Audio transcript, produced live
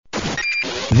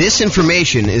This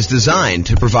information is designed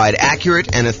to provide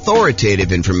accurate and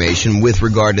authoritative information with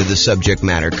regard to the subject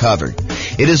matter covered.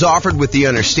 It is offered with the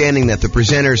understanding that the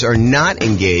presenters are not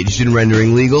engaged in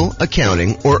rendering legal,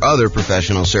 accounting, or other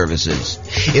professional services.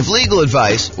 If legal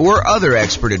advice or other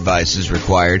expert advice is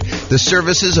required, the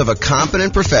services of a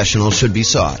competent professional should be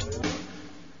sought.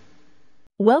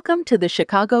 Welcome to the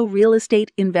Chicago Real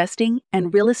Estate Investing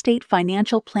and Real Estate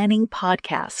Financial Planning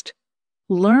Podcast.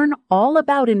 Learn all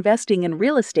about investing in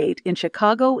real estate in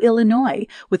Chicago, Illinois,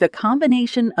 with a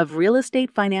combination of real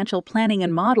estate financial planning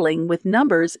and modeling with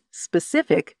numbers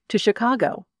specific to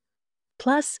Chicago.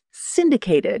 Plus,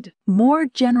 syndicated, more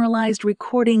generalized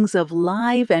recordings of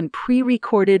live and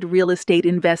pre-recorded real estate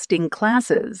investing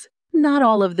classes, not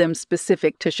all of them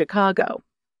specific to Chicago.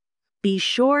 Be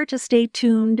sure to stay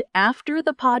tuned after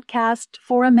the podcast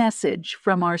for a message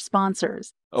from our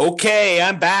sponsors. Okay,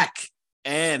 I'm back.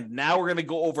 And now we're going to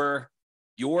go over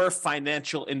your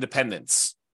financial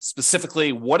independence.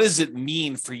 Specifically, what does it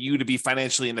mean for you to be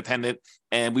financially independent?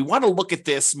 And we want to look at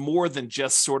this more than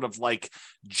just sort of like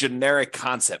generic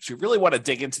concepts. We really want to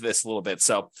dig into this a little bit.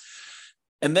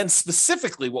 And then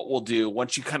specifically what we'll do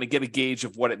once you kind of get a gauge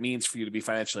of what it means for you to be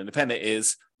financially independent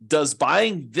is, does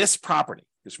buying this property,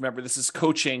 because remember, this is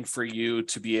coaching for you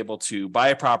to be able to buy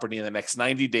a property in the next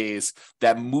 90 days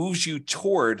that moves you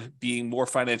toward being more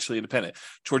financially independent,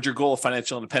 toward your goal of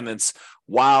financial independence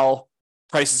while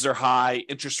prices are high,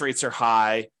 interest rates are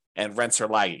high, and rents are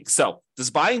lagging. So does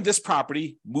buying this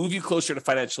property move you closer to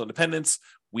financial independence?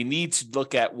 We need to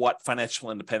look at what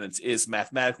financial independence is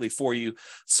mathematically for you.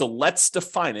 So let's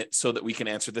define it so that we can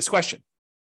answer this question.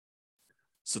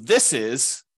 So this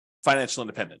is financial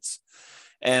independence.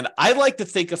 And I like to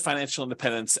think of financial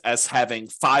independence as having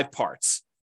 5 parts.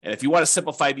 And if you want to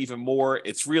simplify it even more,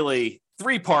 it's really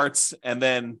 3 parts. And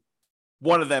then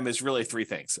one of them is really 3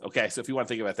 things. Okay. So if you want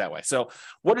to think about it that way. So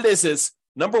what it is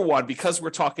number one, because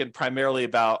we're talking primarily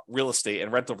about real estate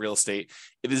and rental real estate,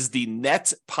 it is the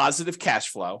net positive cash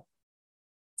flow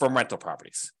from rental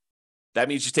properties. That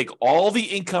means you take all the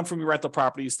income from your rental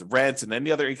properties, the rent, and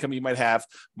any other income you might have,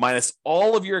 minus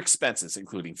all of your expenses,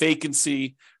 including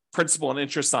vacancy, principal and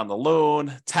interest on the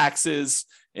loan, taxes,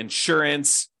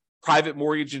 insurance, private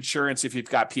mortgage insurance if you've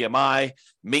got PMI,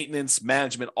 maintenance,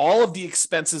 management, all of the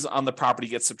expenses on the property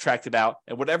get subtracted out.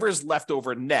 And whatever is left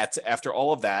over net after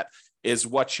all of that is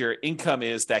what your income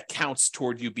is that counts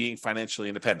toward you being financially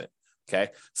independent.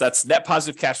 Okay. So that's net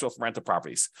positive cash flow from rental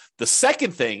properties. The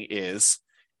second thing is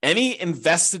any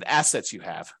invested assets you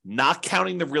have, not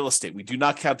counting the real estate. We do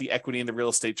not count the equity in the real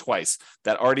estate twice.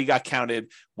 That already got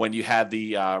counted when you had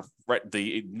the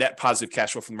net positive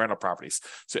cash flow from rental properties.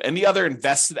 So any other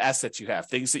invested assets you have,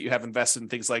 things that you have invested in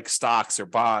things like stocks or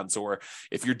bonds, or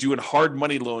if you're doing hard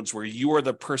money loans where you are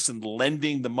the person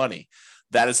lending the money,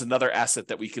 that is another asset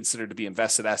that we consider to be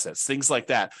invested assets. Things like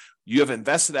that. You have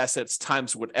invested assets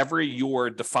times whatever your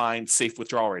defined safe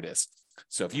withdrawal rate is.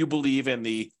 So if you believe in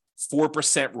the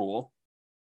 4% rule,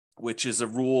 which is a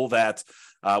rule that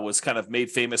was kind of made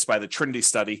famous by the Trinity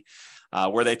study,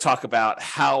 where they talk about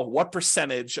what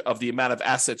percentage of the amount of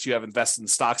assets you have invested in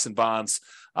stocks and bonds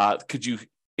could you,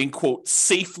 in quote,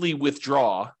 safely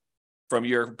withdraw from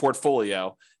your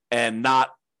portfolio and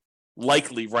not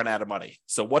likely run out of money.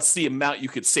 So what's the amount you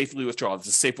could safely withdraw? It's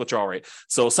a safe withdrawal rate.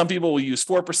 So some people will use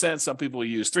 4%, some people will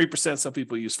use 3%, some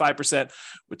people use 5%.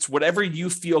 It's whatever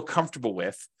you feel comfortable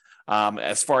with.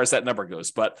 As far as that number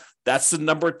goes. But that's the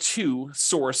number 2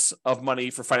 source of money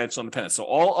for financial independence. So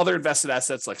all other invested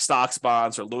assets like stocks,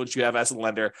 bonds, or loans you have as a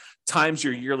lender times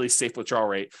your yearly safe withdrawal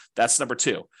rate, that's number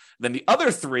 2. Then the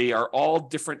other 3 are all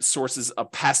different sources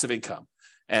of passive income.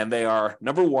 And they are,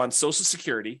 number 1, Social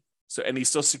Security. So any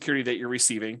Social Security that you're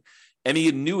receiving, any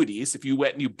annuities. If you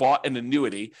went and you bought an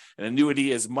annuity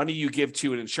is money you give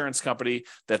to an insurance company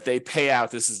that they pay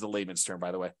out. This is the layman's term,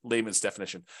 by the way, layman's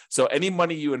definition. So any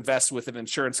money you invest with an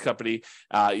insurance company,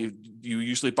 you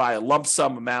usually buy a lump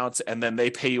sum amount, and then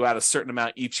they pay you out a certain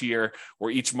amount each year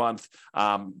or each month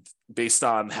based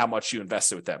on how much you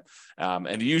invested with them.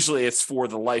 And usually it's for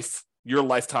your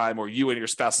lifetime or you and your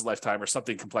spouse's lifetime or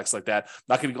something complex like that. I'm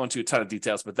not going to go into a ton of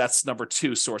details, but that's number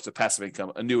 2 source of passive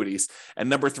income, annuities. And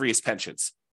number 3 is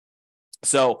pensions.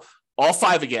 So all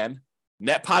 5 again,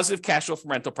 net positive cash flow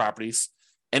from rental properties,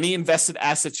 any invested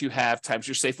assets you have times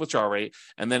your safe withdrawal rate,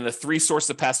 and then the 3 sources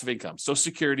of passive income, Social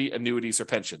Security, annuities, or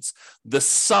pensions. The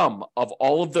sum of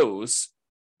all of those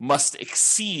must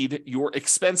exceed your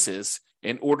expenses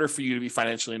in order for you to be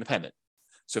financially independent.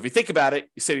 So if you think about it,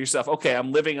 you say to yourself, okay,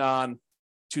 I'm living on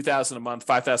 $2,000 a month,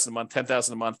 $5,000 a month,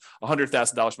 $10,000 a month,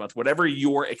 $100,000 a month, whatever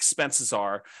your expenses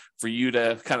are for you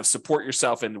to kind of support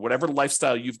yourself in whatever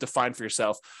lifestyle you've defined for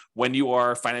yourself when you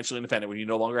are financially independent, when you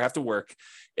no longer have to work.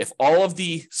 If all of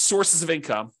the sources of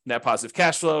income, net positive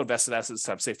cash flow, invested assets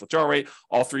times safe withdrawal rate,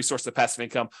 all three sources of passive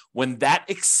income, when that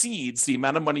exceeds the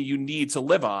amount of money you need to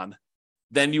live on,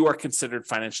 then you are considered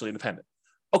financially independent.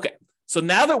 Okay, so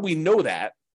now that we know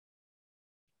that,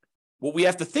 what we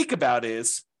have to think about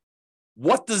is,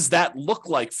 what does that look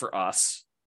like for us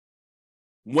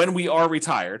when we are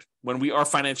retired, when we are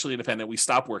financially independent, we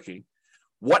stop working?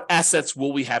 What assets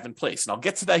will we have in place? And I'll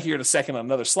get to that here in a second on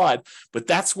another slide, but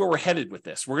that's where we're headed with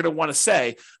this. We're going to want to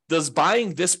say, does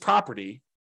buying this property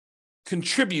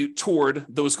contribute toward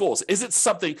those goals? Is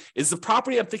the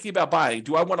property I'm thinking about buying,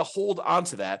 do I want to hold on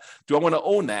to that? Do I want to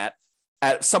own that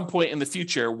at some point in the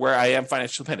future where I am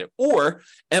financially independent? Or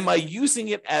am I using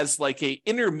it as like a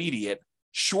intermediate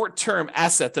short-term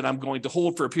asset that I'm going to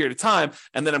hold for a period of time,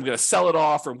 and then I'm going to sell it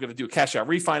off, or I'm going to do a cash out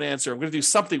refinance, or I'm going to do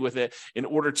something with it in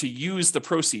order to use the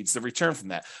proceeds, the return from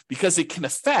that, because it can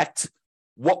affect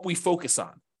what we focus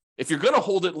on. If you're going to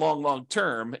hold it long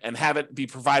term and have it be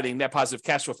providing net positive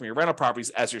cash flow from your rental properties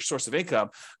as your source of income,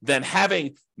 then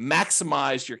having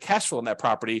maximized your cash flow in that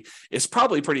property is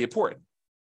probably pretty important.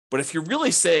 But if you're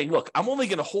really saying, look, I'm only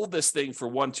going to hold this thing for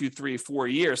 1, 2, 3, 4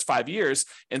 years, 5 years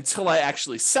until I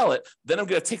actually sell it, then I'm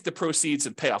going to take the proceeds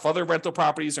and pay off other rental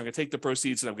properties. I'm going to take the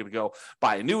proceeds and I'm going to go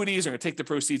buy annuities. I'm going to take the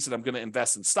proceeds and I'm going to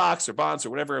invest in stocks or bonds or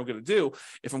whatever I'm going to do.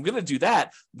 If I'm going to do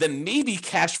that, then maybe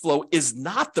cash flow is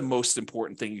not the most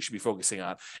important thing you should be focusing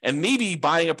on. And maybe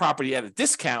buying a property at a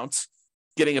discount,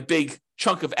 getting a big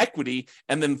chunk of equity,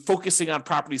 and then focusing on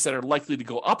properties that are likely to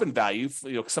go up in value,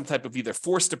 some type of either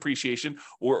forced appreciation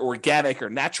or organic or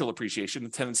natural appreciation, the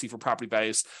tendency for property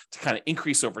values to kind of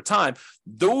increase over time,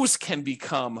 those can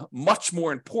become much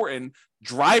more important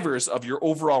drivers of your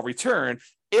overall return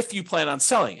if you plan on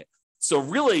selling it. So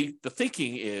really the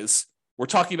thinking is, we're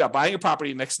talking about buying a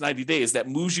property in the next 90 days that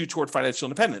moves you toward financial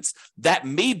independence. That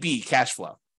may be cash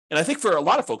flow. And I think for a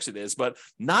lot of folks it is, but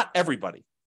not everybody.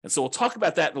 And so we'll talk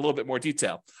about that in a little bit more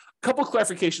detail. A couple of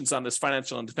clarifications on this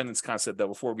financial independence concept, though,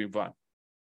 before we move on.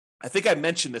 I think I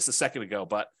mentioned this a second ago,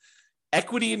 but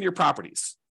equity in your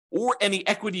properties or any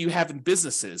equity you have in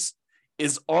businesses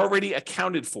is already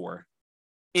accounted for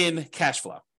in cash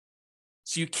flow.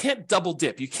 So you can't double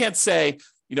dip. You can't say,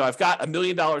 I've got $1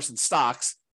 million in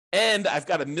stocks and I've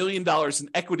got $1 million in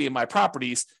equity in my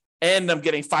properties and I'm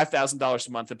getting $5,000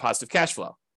 a month in positive cash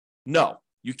flow. No.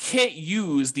 You can't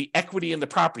use the equity in the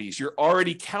properties. You're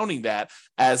already counting that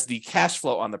as the cash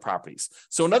flow on the properties.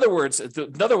 So in other words,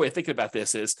 another way of thinking about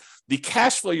this is the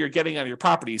cash flow you're getting on your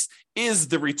properties is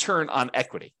the return on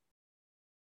equity.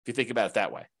 If you think about it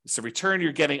that way, it's the return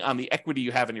you're getting on the equity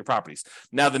you have in your properties.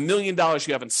 Now, the $1 million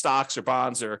you have in stocks or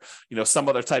bonds or some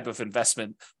other type of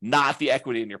investment, not the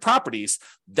equity in your properties,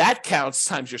 that counts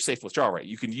times your safe withdrawal rate.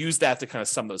 You can use that to kind of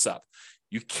sum those up.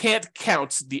 You can't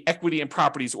count the equity in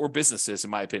properties or businesses, in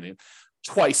my opinion,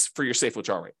 twice for your safe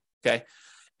withdrawal rate, okay?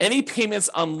 Any payments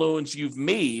on loans you've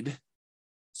made,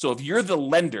 so if you're the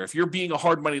lender, if you're being a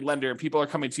hard money lender and people are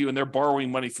coming to you and they're borrowing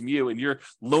money from you and you're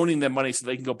loaning them money so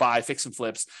they can go buy fix and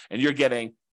flips and you're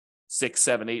getting 6,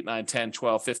 7, 8, 9, 10,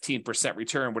 12, 15%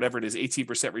 return, whatever it is,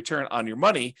 18% return on your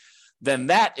money, then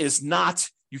that is not,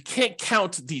 you can't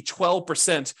count the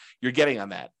 12% you're getting on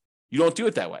that. You don't do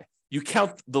it that way. You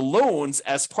count the loans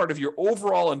as part of your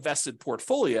overall invested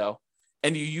portfolio,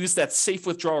 and you use that safe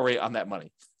withdrawal rate on that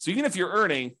money. So even if you're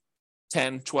earning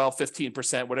 10, 12,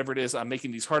 15%, whatever it is on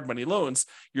making these hard money loans,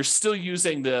 you're still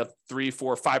using the 3,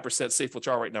 4, 5% safe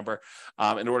withdrawal rate number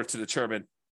in order to determine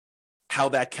how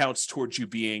that counts towards you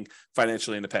being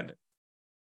financially independent.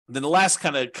 Then the last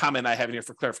kind of comment I have in here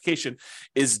for clarification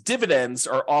is dividends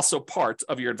are also part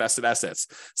of your invested assets.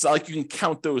 So like you can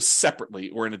count those separately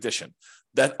or in addition.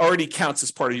 That already counts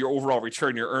as part of your overall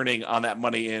return you're earning on that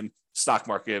money in stock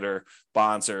market or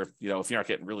bonds, or, if you're not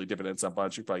getting really dividends on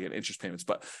bonds, you're probably getting interest payments,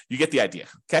 but you get the idea.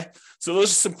 Okay. So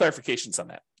those are some clarifications on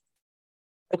that.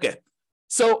 Okay.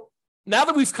 So now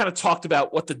that we've kind of talked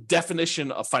about what the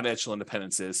definition of financial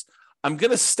independence is, I'm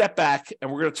going to step back and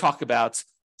we're going to talk about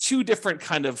two different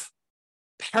kind of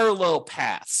parallel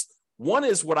paths. One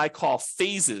is what I call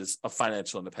phases of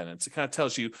financial independence. It kind of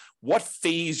tells you what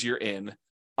phase you're in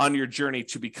on your journey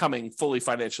to becoming fully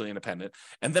financially independent.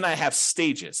 And then I have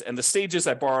stages. And the stages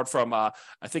I borrowed from, I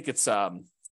think it's,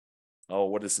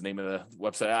 what is the name of the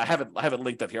website? I have it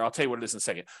linked up here. I'll tell you what it is in a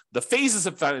second. The phases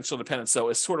of financial independence, though,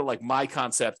 is sort of like my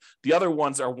concept. The other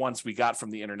ones are ones we got from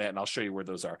the internet, and I'll show you where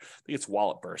those are. I think it's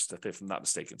Wallet Burst, if I'm not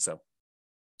mistaken. So,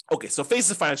 okay, so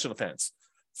phases of financial independence.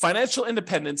 financial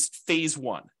independence phase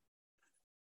one.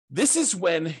 This is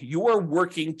when you're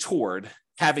working toward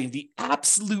having the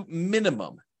absolute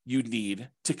minimum you need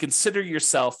to consider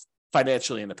yourself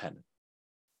financially independent.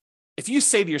 If you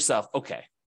say to yourself, okay,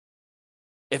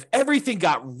 if everything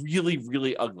got really,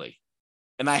 really ugly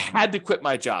and I had to quit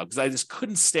my job because I just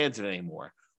couldn't stand it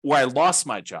anymore, or I lost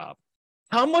my job,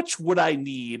 how much would I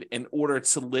need in order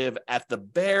to live at the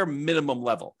bare minimum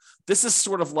level? This is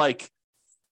sort of like,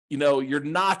 you're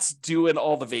not doing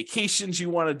all the vacations you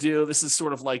want to do. This is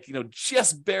sort of like,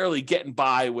 just barely getting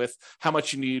by with how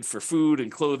much you need for food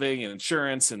and clothing and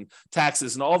insurance and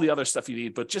taxes and all the other stuff you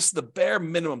need, but just the bare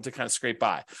minimum to kind of scrape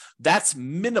by. That's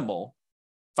minimal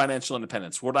financial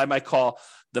independence, what I might call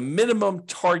the minimum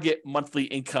target monthly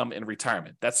income in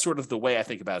retirement. That's sort of the way I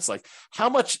think about it. It's like, how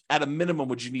much at a minimum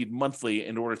would you need monthly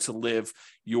in order to live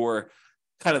your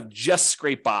kind of just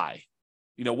scrape by?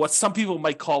 What some people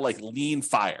might call like lean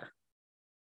financial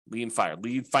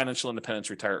independence,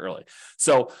 retire early.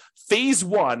 So phase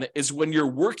one is when you're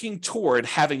working toward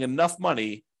having enough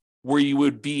money where you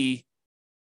would be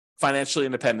financially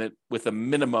independent with a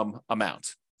minimum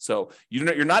amount. So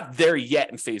you're not there yet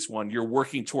in phase one. You're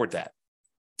working toward that.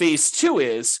 Phase two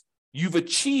is you've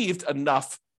achieved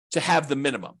enough to have the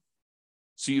minimum.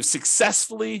 So you've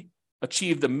successfully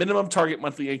achieved the minimum target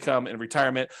monthly income in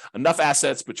retirement, enough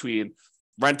assets between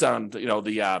rent on,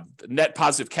 the net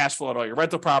positive cash flow on all your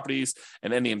rental properties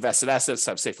and any invested assets,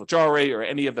 have safe withdrawal rate, or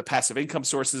any of the passive income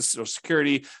sources, Social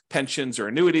Security, pensions, or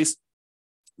annuities.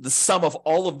 The sum of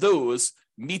all of those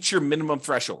meets your minimum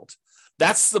threshold.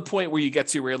 That's the point where you get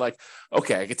to where you're like,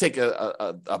 okay, I could take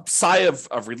a sigh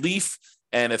of relief.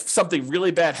 And if something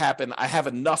really bad happened, I have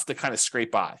enough to kind of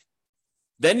scrape by.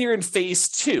 Then you're in phase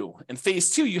two. In phase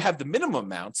two, you have the minimum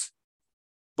amount,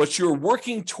 but you're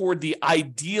working toward the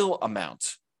ideal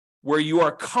amount where you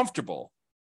are comfortable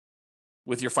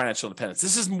with your financial independence.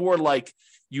 This is more like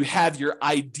you have your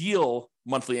ideal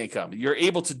monthly income. You're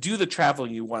able to do the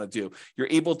traveling you want to do. You're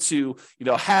able to,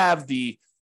 have the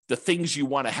things you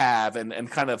want to have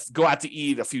and kind of go out to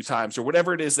eat a few times or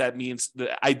whatever it is that means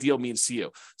the ideal means to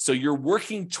you. So you're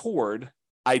working toward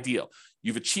ideal.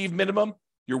 You've achieved minimum.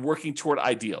 You're working toward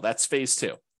ideal. That's phase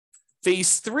two.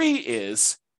 Phase three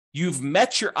is you've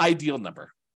met your ideal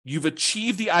number. You've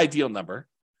achieved the ideal number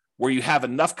where you have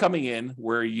enough coming in,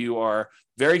 where you are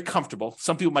very comfortable.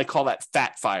 Some people might call that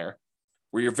fat fire,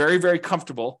 where you're very, very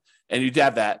comfortable and you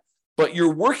have that, but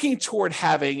you're working toward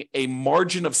having a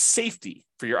margin of safety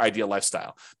for your ideal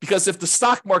lifestyle. Because if the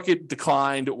stock market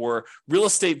declined or real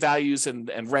estate values and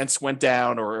rents went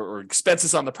down or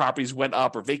expenses on the properties went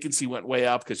up or vacancy went way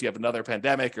up because you have another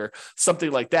pandemic or something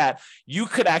like that, you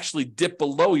could actually dip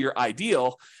below your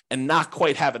ideal and not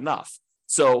quite have enough.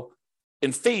 So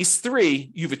in phase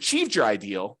three, you've achieved your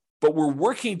ideal, but we're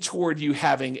working toward you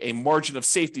having a margin of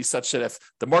safety such that if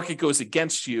the market goes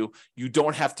against you, you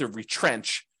don't have to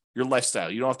retrench your lifestyle.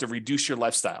 You don't have to reduce your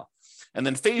lifestyle. And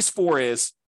then phase four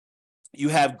is you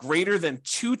have greater than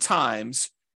 2 times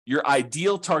your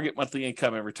ideal target monthly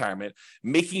income in retirement,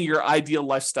 making your ideal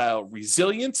lifestyle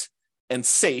resilient and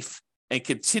safe and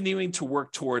continuing to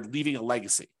work toward leaving a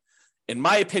legacy. In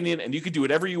my opinion, and you can do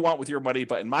whatever you want with your money,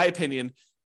 but in my opinion,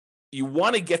 you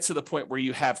want to get to the point where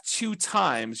you have 2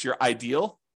 times your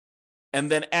ideal. And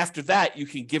then after that, you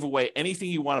can give away anything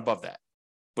you want above that.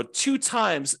 But 2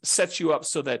 times sets you up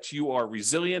so that you are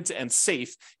resilient and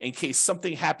safe in case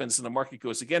something happens and the market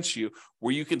goes against you,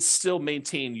 where you can still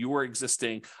maintain your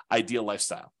existing ideal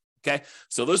lifestyle. Okay.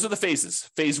 So those are the phases.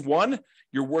 Phase one,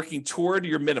 you're working toward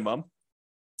your minimum.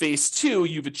 Phase two,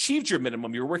 you've achieved your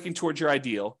minimum. You're working towards your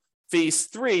ideal. Phase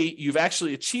three, you've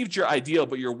actually achieved your ideal,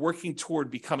 but you're working toward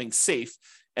becoming safe.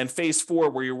 And phase four,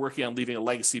 where you're working on leaving a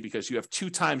legacy because you have 2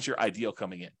 times your ideal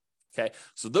coming in. Okay,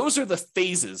 so those are the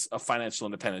phases of financial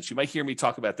independence. You might hear me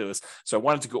talk about those. So I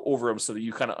wanted to go over them so that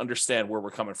you kind of understand where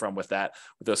we're coming from with that,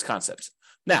 with those concepts.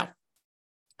 Now,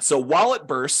 so Wallet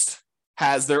Burst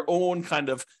has their own kind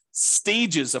of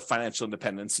stages of financial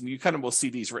independence, and you kind of will see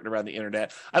these written around the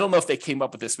internet. I don't know if they came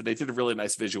up with this, but they did a really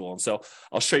nice visual. And so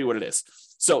I'll show you what it is.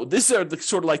 So these are the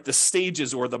sort of like the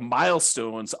stages or the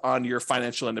milestones on your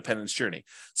financial independence journey.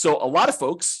 So a lot of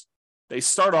folks, they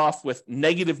start off with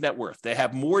negative net worth. They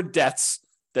have more debts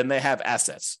than they have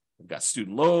assets. They've got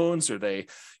student loans, or they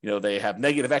have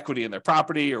negative equity in their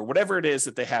property, or whatever it is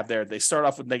that they have there. They start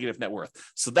off with negative net worth.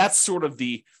 So that's sort of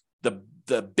the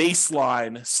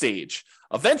baseline stage.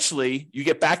 Eventually, you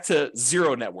get back to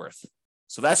 0 net worth.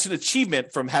 So that's an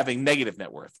achievement from having negative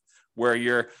net worth, where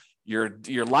your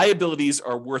liabilities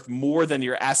are worth more than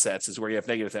your assets is where you have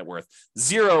negative net worth.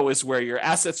 0 is where your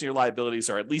assets and your liabilities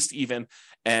are at least even,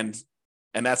 and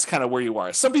And that's kind of where you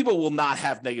are. Some people will not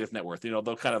have negative net worth.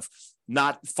 They'll kind of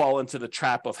not fall into the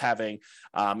trap of having,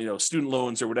 student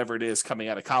loans or whatever it is coming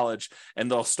out of college, and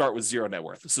they'll start with zero net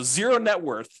worth. So zero net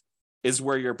worth is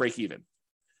where you're break even.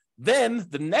 Then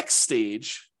the next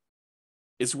stage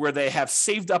is where they have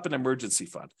saved up an emergency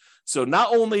fund. So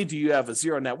not only do you have a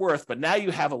zero net worth, but now you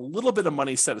have a little bit of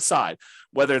money set aside,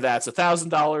 whether that's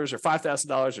 $1,000 or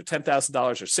 $5,000 or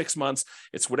 $10,000 or 6 months.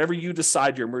 It's whatever you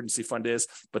decide your emergency fund is,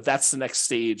 but that's the next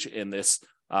stage in this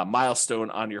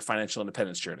milestone on your financial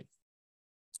independence journey.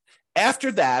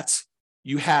 After that,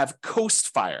 you have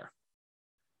Coast Fire.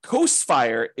 Coast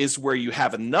Fire is where you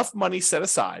have enough money set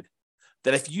aside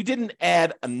that if you didn't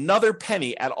add another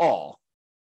penny at all,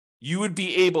 you would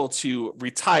be able to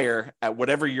retire at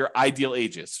whatever your ideal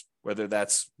age is, whether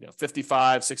that's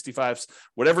 55, 65,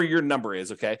 whatever your number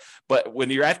is, okay? But when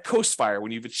you're at Coast Fire,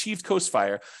 when you've achieved Coast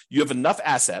Fire, you have enough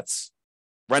assets,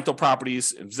 rental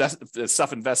properties,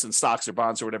 stuff invested in stocks or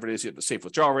bonds or whatever it is, you have the safe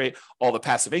withdrawal rate, all the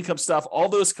passive income stuff, all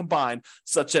those combined,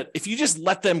 such that if you just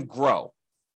let them grow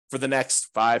for the next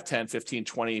 5, 10, 15,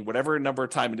 20, whatever number of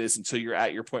time it is until you're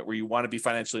at your point where you want to be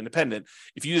financially independent,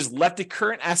 if you just let the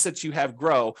current assets you have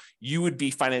grow, you would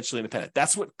be financially independent.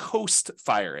 That's what Coast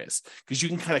Fire is, because you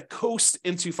can kind of coast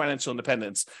into financial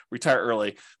independence, retire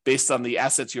early based on the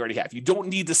assets you already have. You don't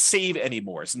need to save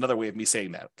anymore. It's another way of me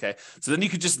saying that, okay? So then you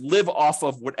could just live off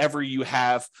of whatever you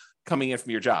have coming in from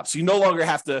your job. So you no longer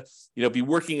have to, be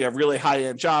working a really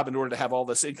high-end job in order to have all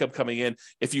this income coming in.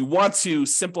 If you want to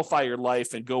simplify your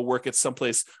life and go work at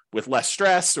someplace with less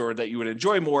stress or that you would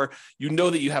enjoy more, you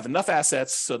know that you have enough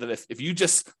assets so that if you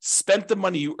just spent the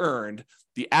money you earned,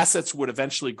 the assets would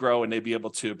eventually grow and they'd be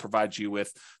able to provide you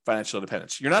with financial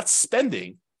independence. You're not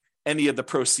spending any of the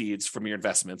proceeds from your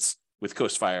investments with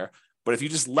Coast Fire, but if you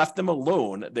just left them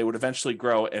alone, they would eventually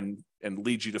grow and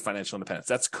lead you to financial independence.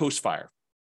 That's Coast Fire.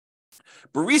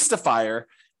 Barista Fire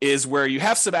is where you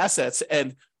have some assets,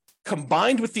 and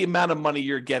combined with the amount of money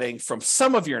you're getting from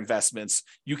some of your investments,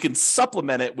 you can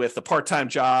supplement it with a part-time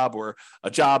job or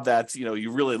a job that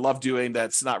you really love doing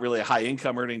that's not really a high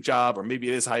income earning job, or maybe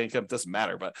it is high income, it doesn't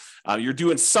matter, but you're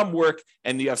doing some work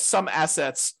and you have some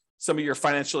assets, some of your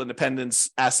financial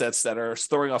independence assets that are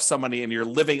throwing off some money, and you're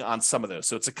living on some of those.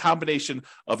 So it's a combination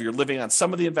of you're living on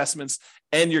some of the investments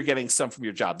and you're getting some from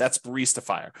your job. That's Barista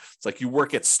Fire. It's like you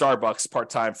work at Starbucks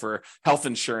part-time for health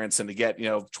insurance and to get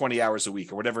 20 hours a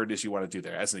week or whatever it is you want to do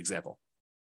there, as an example.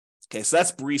 Okay, so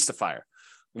that's Barista Fire.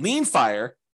 Lean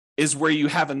Fire is where you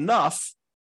have enough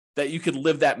that you could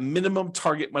live that minimum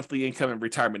target monthly income and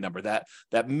retirement number,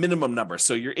 that minimum number.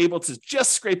 So you're able to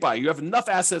just scrape by. You have enough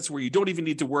assets where you don't even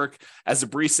need to work as a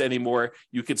barista anymore.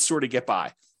 You could sort of get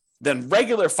by. Then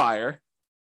regular Fire,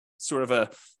 sort of a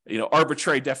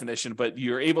arbitrary definition, but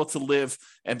you're able to live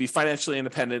and be financially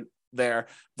independent there,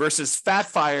 versus Fat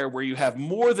Fire, where you have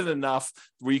more than enough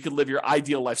where you can live your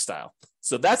ideal lifestyle.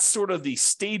 So that's sort of the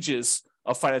stages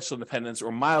of financial independence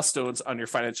or milestones on your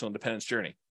financial independence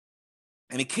journey.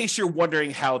 And in case you're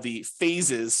wondering how the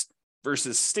phases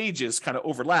versus stages kind of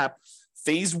overlap,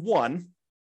 phase 1,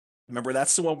 remember,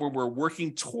 that's the one where we're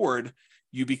working toward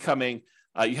you becoming,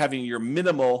 you having your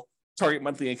minimal target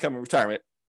monthly income in retirement.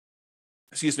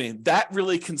 That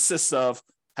really consists of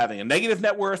having a negative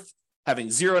net worth,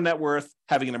 having zero net worth,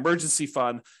 having an emergency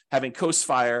fund, having Coast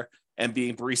Fire, and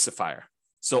being Barista Fire.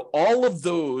 So all of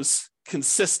those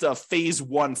consist of phase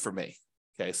 1 for me.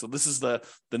 Okay, so this is the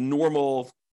normal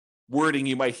wording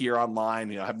you might hear online,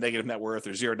 have negative net worth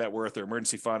or zero net worth or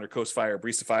emergency fund or Coast Fire or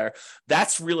Barista Fire.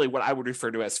 That's really what I would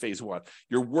refer to as phase 1.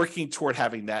 You're working toward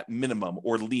having that minimum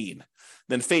or lean.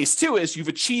 Then phase 2 is you've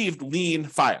achieved Lean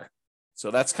Fire.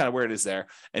 So that's kind of where it is there.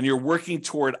 And you're working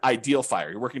toward Ideal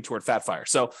Fire. You're working toward Fat Fire.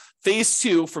 So phase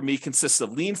 2 for me consists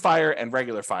of Lean Fire and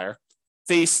regular Fire.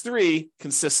 Phase 3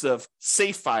 consists of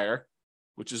Safe Fire,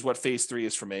 which is what phase 3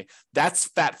 is for me. That's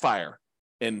Fat Fire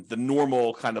in the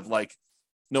normal kind of like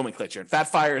nomenclature. And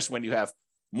Fat Fire is when you have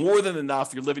more than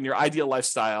enough, you're living your ideal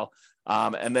lifestyle.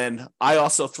 And then I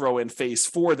also throw in phase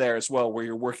 4 there as well, where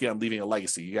you're working on leaving a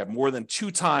legacy. You have more than 2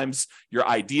 times your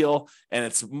ideal, and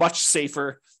it's much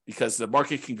safer because the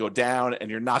market can go down and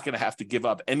you're not going to have to give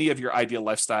up any of your ideal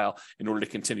lifestyle in order to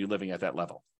continue living at that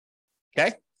level.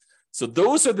 Okay. So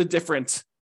those are the different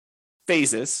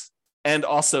phases and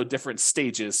also different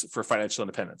stages for financial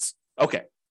independence. Okay.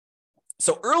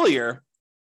 So earlier,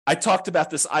 I talked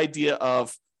about this idea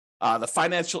of the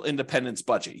financial independence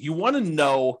budget. You want to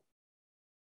know,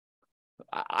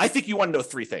 I think you want to know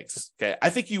 3 things. Okay.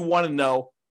 I think you want to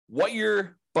know what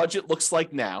your budget looks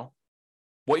like now,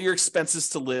 what your expenses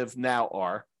to live now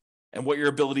are, and what your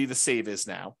ability to save is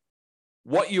now.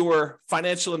 what your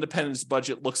financial independence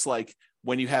budget looks like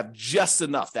when you have just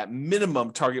enough, that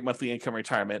minimum target monthly income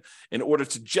retirement in order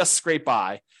to just scrape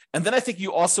by. And then I think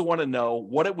you also want to know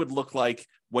what it would look like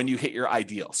when you hit your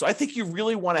ideal. So I think you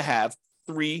really want to have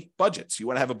 3 budgets. You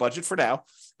want to have a budget for now,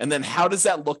 and then how does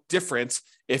that look different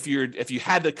if you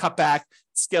had to cut back,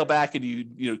 scale back, and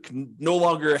you no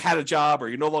longer had a job, or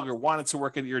you no longer wanted to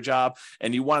work at your job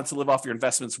and you wanted to live off your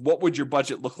investments? What would your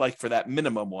budget look like for that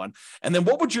minimum one? And then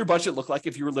what would your budget look like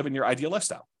if you were living your ideal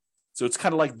lifestyle? So it's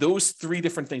kind of like those 3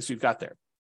 different things we've got there.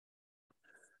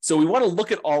 So we want to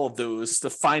look at all of those to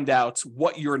find out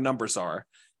what your numbers are.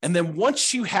 And then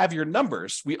once you have your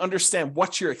numbers, we understand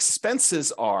what your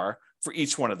expenses are for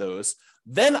each one of those.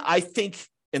 Then I think,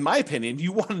 in my opinion,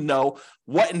 you want to know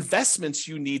what investments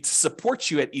you need to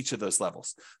support you at each of those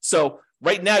levels. So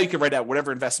right now you can write out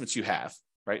whatever investments you have,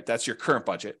 right? That's your current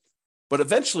budget. But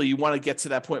eventually you want to get to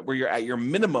that point where you're at your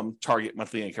minimum target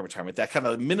monthly income retirement, that kind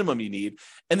of minimum you need.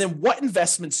 And then what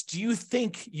investments do you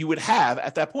think you would have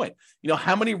at that point?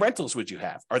 How many rentals would you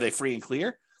have? Are they free and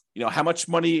clear? How much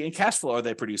money in cash flow are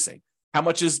they producing? How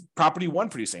much is property 1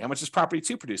 producing? How much is property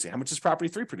 2 producing? How much is property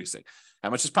 3 producing? How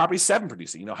much is property 7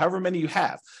 producing? However many you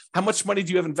have. How much money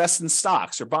do you have invested in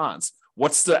stocks or bonds?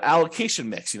 What's the allocation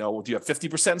mix? Do you have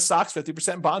 50% in stocks,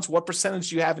 50% in bonds? What percentage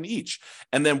do you have in each?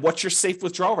 And then what's your safe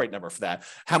withdrawal rate number for that?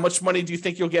 How much money do you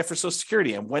think you'll get for Social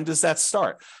Security? And when does that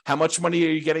start? How much money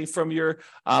are you getting from your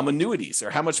annuities? Or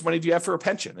how much money do you have for a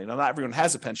pension? Not everyone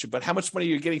has a pension, but how much money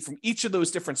are you getting from each of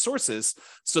those different sources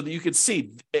so that you can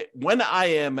see when I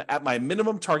am at my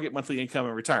minimum target monthly income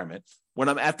in retirement, when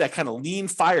I'm at that kind of lean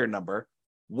fire number,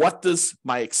 what does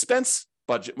my expense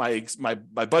budget, my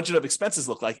budget of expenses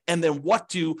look like? And then what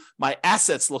do my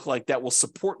assets look like that will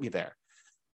support me there?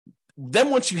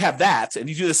 Then once you have that, and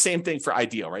you do the same thing for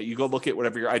ideal, right? You go look at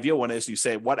whatever your ideal one is, you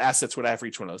say, what assets would I have for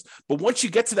each one of those? But once you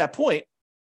get to that point,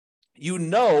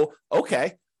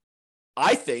 okay,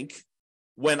 I think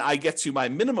when I get to my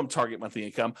minimum target monthly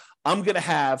income, I'm going to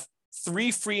have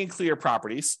 3 free and clear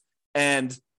properties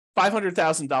and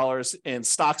 $500,000 in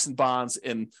stocks and bonds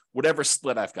in whatever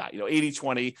split I've got,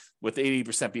 80-20 with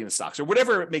 80% being in stocks, or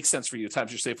whatever it makes sense for you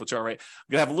times your safe withdrawal rate.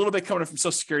 I'm going to have a little bit coming in from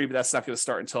Social Security, but that's not going to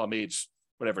start until I'm age,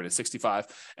 whatever it is, 65.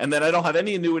 And then I don't have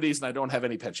any annuities and I don't have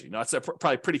any pension. It's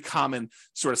probably pretty common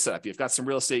sort of setup. You've got some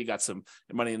real estate, you got some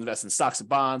money invested in stocks and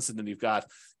bonds, and then you've got,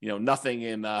 nothing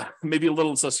in, maybe a little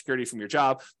in Social Security from your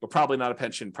job, but probably not a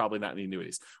pension, probably not any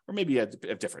annuities, or maybe a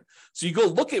different. So you go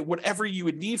look at whatever you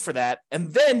would need for that.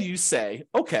 And then you say,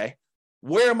 okay,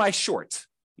 where am I short?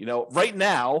 Right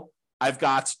now I've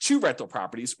got 2 rental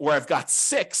properties, or I've got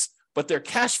 6, but their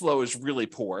cash flow is really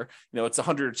poor. It's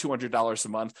 $100 or $200 a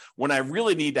month when I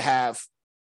really need to have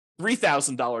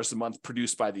 $3,000 a month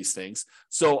produced by these things.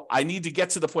 So I need to get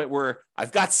to the point where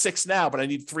I've got 6 now, but I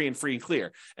need 3 and free and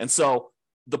clear. And so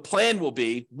the plan will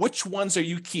be, which ones are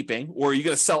you keeping, or are you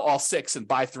going to sell all 6 and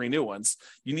buy 3 new ones?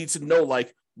 You need to know,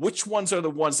 which ones are the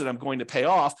ones that I'm going to pay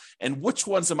off, and which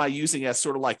ones am I using as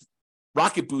sort of like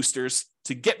rocket boosters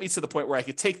to get me to the point where I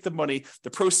could take the money,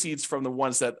 the proceeds from the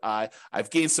ones that I've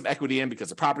gained some equity in because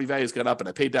the property value has gone up and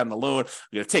I paid down the loan.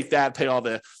 I'm going to take that, pay all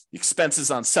the expenses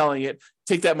on selling it,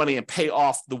 take that money and pay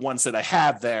off the ones that I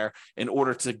have there in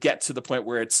order to get to the point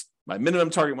where it's my minimum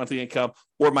target monthly income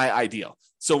or my ideal.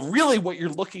 So really what you're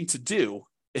looking to do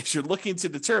is you're looking to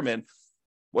determine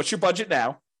what's your budget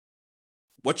now,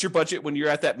 what's your budget when you're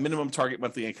at that minimum target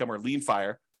monthly income or lean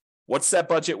fire, what's that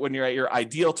budget when you're at your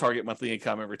ideal target monthly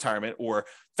income in retirement or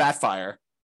fat fire,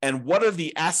 and what are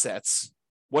the assets,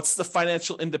 what's the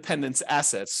financial independence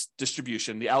assets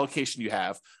distribution, the allocation you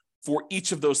have for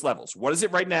each of those levels. What is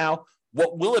it right now?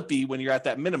 What will it be when you're at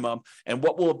that minimum? And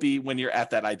what will it be when you're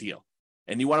at that ideal?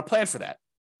 And you want to plan for that.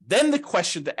 Then the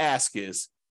question to ask is,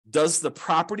 does the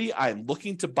property I'm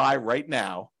looking to buy right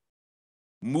now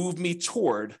move me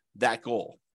toward that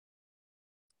goal?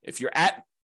 If you're at,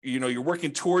 you're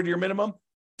working toward your minimum,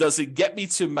 does it get me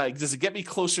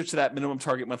closer to that minimum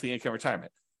target monthly income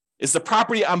retirement? Is the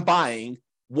property I'm buying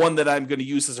one that I'm going to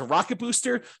use as a rocket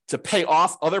booster to pay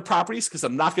off other properties because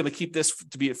I'm not going to keep this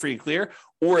to be free and clear?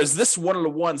 Or is this one of the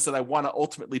ones that I want to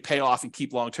ultimately pay off and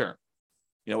keep long-term?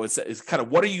 It's kind of,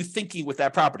 what are you thinking with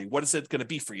that property? What is it going to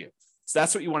be for you? So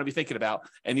that's what you want to be thinking about.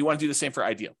 And you want to do the same for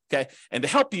ideal. Okay. And to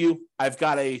help you, I've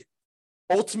got a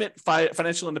ultimate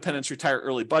financial independence retire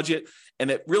early budget. And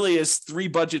it really is 3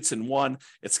 budgets in one.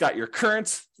 It's got your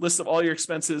current list of all your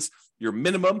expenses, your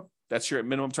minimum, that's your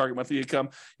minimum target monthly income,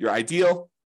 your ideal,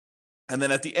 And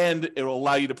then at the end, it will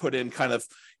allow you to put in kind of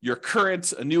your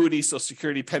current annuity, Social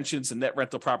Security, pensions, and net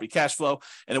rental property cash flow.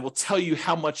 And it will tell you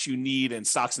how much you need in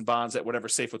stocks and bonds at whatever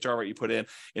safe withdrawal rate you put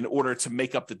in order to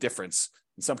make up the difference.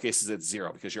 In some cases, it's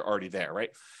zero because you're already there, right?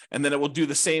 And then it will do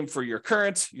the same for your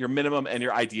current, your minimum, and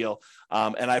your ideal.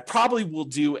 And I probably will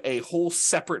do a whole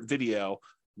separate video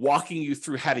walking you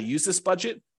through how to use this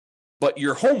budget. But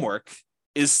your homework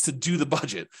is to do the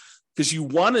budget because you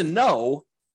want to know,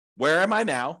 where am I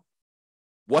now?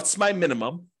 What's my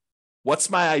minimum? What's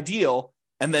my ideal?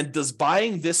 And then does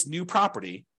buying this new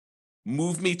property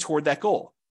move me toward that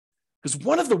goal? Because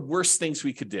one of the worst things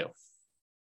we could do,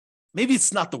 maybe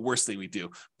it's not the worst thing we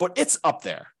do, but it's up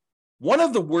there. One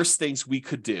of the worst things we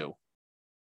could do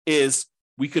is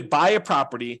we could buy a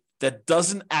property that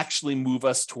doesn't actually move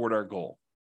us toward our goal.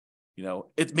 You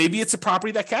know, maybe it's a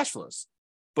property that cash flows,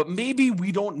 but maybe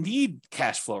we don't need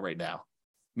cash flow right now.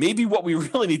 Maybe what we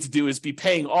really need to do is be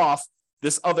paying off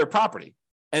this other property.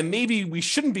 And maybe we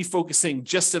shouldn't be focusing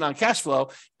just in on cash flow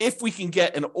if we can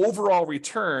get an overall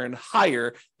return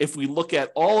higher if we look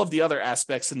at all of the other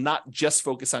aspects and not just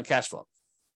focus on cash flow.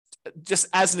 Just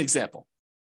as an example,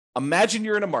 imagine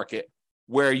you're in a market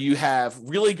where you have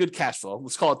really good cash flow.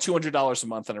 Let's call it $200 a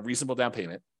month on a reasonable down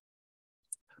payment.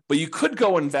 But you could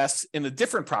go invest in a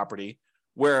different property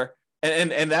where,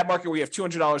 and that market where you have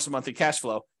 $200 a month in cash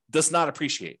flow does not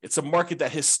appreciate. It's a market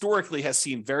that historically has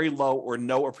seen very low or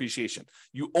no appreciation.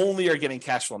 You only are getting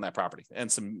cash flow on that property and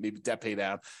some maybe debt pay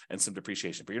down and some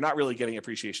depreciation, but you're not really getting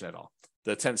appreciation at all.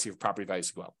 The tendency of property values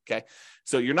to go up. Okay.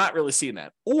 So you're not really seeing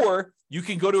that. Or you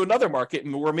can go to another market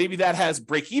where maybe that has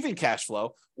break-even cash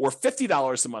flow or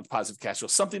 $50 a month positive cash flow,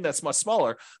 something that's much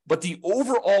smaller, but the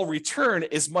overall return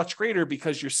is much greater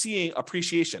because you're seeing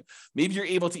appreciation. Maybe you're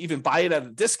able to even buy it at a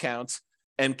discount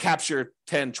and capture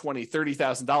 $10,000, $20,000,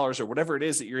 $30,000 or whatever it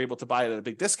is that you're able to buy it at a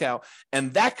big discount.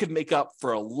 And that could make up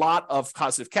for a lot of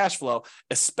positive cash flow,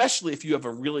 especially if you have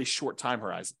a really short time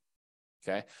horizon.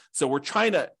 Okay. So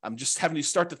I'm just having you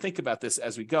start to think about this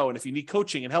as we go. And if you need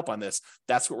coaching and help on this,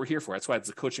 that's what we're here for. That's why it's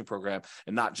a coaching program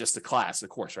and not just a class, a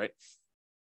course, right?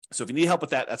 So if you need help with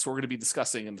that, that's what we're going to be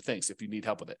discussing in the things if you need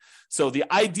help with it. So the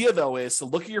idea though is to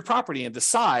look at your property and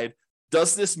decide,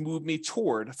 does this move me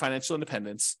toward financial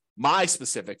independence, my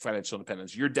specific financial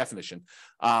independence, your definition,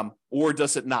 or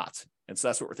does it not? And so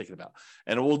that's what we're thinking about.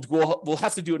 And we'll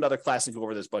have to do another class and go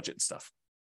over this budget and stuff.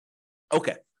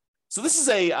 Okay. So this is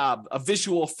a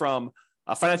visual from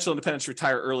Financial Independence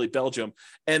Retire Early Belgium,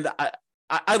 and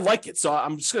I like it. So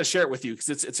I'm just going to share it with you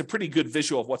because it's a pretty good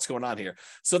visual of what's going on here.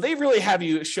 So they really have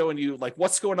you showing you like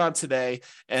what's going on today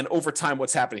and over time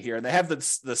what's happening here. And they have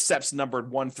the steps numbered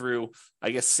 1 through,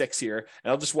 I guess, 6 here.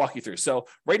 And I'll just walk you through. So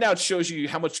right now it shows you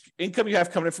how much income you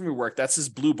have coming in from your work. That's this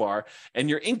blue bar. And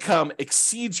your income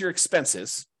exceeds your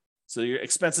expenses. So your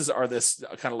expenses are this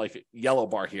kind of like yellow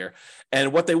bar here.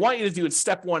 And what they want you to do in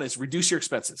step 1 is reduce your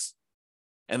expenses.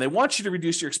 And they want you to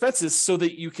reduce your expenses so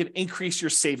that you can increase your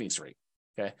savings rate.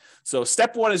 Okay. So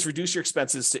step 1 is reduce your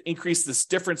expenses to increase this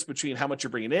difference between how much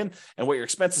you're bringing in and what your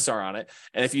expenses are on it.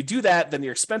 And if you do that, then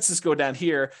your expenses go down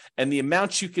here and the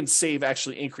amount you can save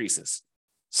actually increases.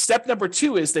 Step number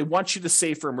 2 is they want you to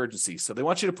save for emergencies. So they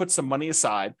want you to put some money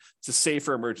aside to save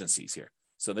for emergencies here.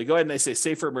 So they go ahead and they say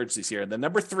save for emergencies here. And then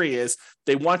number 3 is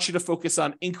they want you to focus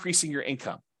on increasing your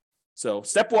income. So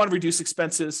step 1, reduce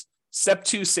expenses. Step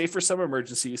 2, save for some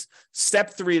emergencies.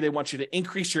 Step 3, they want you to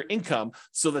increase your income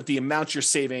so that the amount you're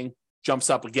saving jumps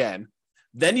up again.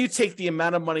 Then you take the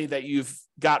amount of money that you've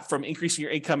got from increasing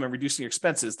your income and reducing your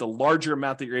expenses, the larger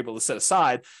amount that you're able to set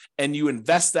aside, and you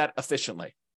invest that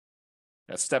efficiently.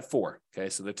 That's step 4. Okay,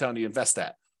 so they're telling you invest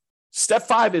that. Step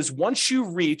 5 is once you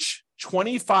reach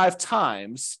 25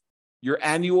 times your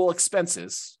annual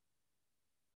expenses,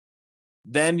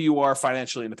 then you are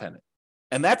financially independent.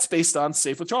 And that's based on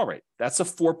safe withdrawal rate. That's a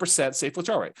 4% safe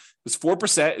withdrawal rate. Because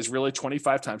 4% is really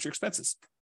 25 times your expenses.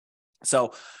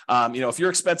 So, if your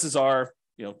expenses are,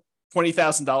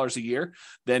 $20,000 a year,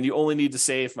 then you only need to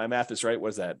save, if my math is right, what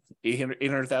is that?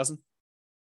 800,000?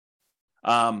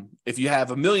 If you have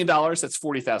 $1 million, that's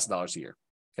 $40,000 a year.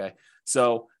 Okay.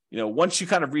 So, once you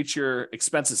kind of reach your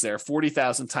expenses there,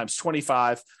 40,000 times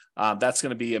 25, that's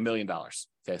going to be $1 million.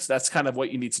 Okay, so that's kind of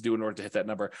what you need to do in order to hit that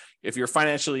number. If you're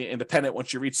financially independent,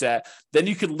 once you reach that, then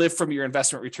you can live from your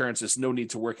investment returns. There's no need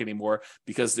to work anymore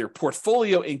because their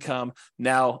portfolio income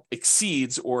now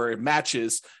exceeds or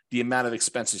matches the amount of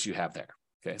expenses you have there.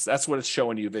 Okay, so that's what it's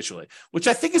showing you visually, which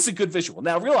I think is a good visual.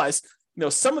 Now realize,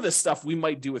 some of this stuff we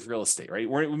might do with real estate, right?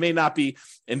 We may not be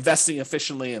investing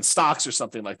efficiently in stocks or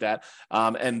something like that.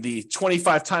 And the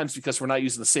 25 times, because we're not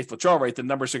using the safe withdrawal rate, the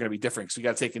numbers are going to be different. So we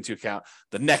got to take into account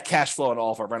the net cash flow on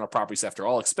all of our rental properties after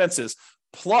all expenses,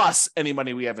 plus any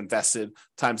money we have invested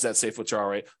times that safe withdrawal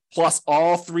rate, plus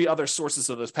all three other sources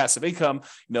of this passive income,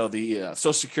 the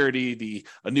Social Security, the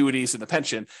annuities, and the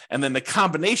pension. And then the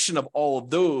combination of all of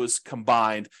those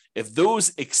combined, if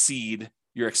those exceed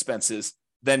your expenses,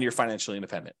 then you're financially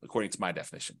independent, according to my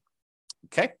definition.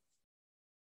 Okay?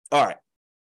 All right.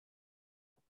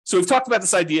 So we've talked about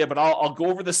this idea, but I'll go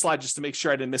over this slide just to make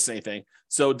sure I didn't miss anything.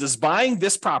 So does buying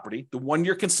this property, the one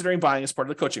you're considering buying as part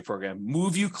of the coaching program,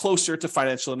 move you closer to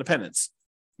financial independence?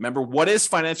 Remember, what is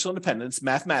financial independence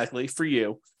mathematically for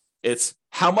you? It's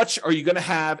how much are you going to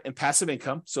have in passive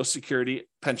income, Social Security,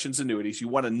 pensions, annuities. You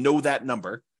want to know that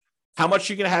number. How much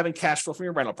are you going to have in cash flow from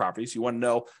your rental properties? You want to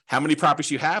know how many properties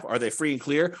you have. Are they free and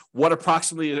clear? What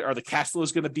approximately are the cash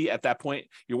flows going to be at that point?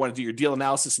 You want to do your deal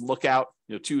analysis and look out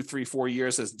 2, 3, 4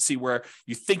 years and see where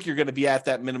you think you're going to be at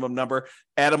that minimum number.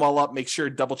 Add them all up, make sure,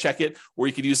 double check it, or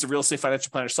you could use the Real Estate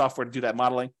Financial Planner software to do that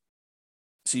modeling.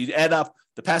 So you add up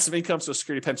the passive income, Social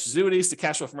Security, pensions, annuities, the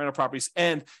cash flow from rental properties,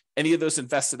 and any of those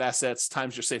invested assets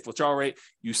times your safe withdrawal rate.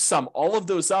 You sum all of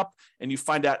those up and you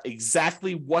find out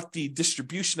exactly what the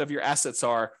distribution of your assets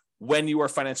are when you are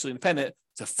financially independent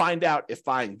to find out if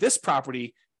buying this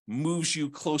property moves you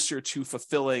closer to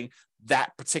fulfilling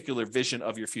that particular vision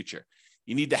of your future.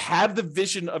 You need to have the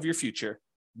vision of your future.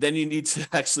 Then you need to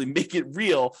actually make it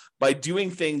real by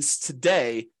doing things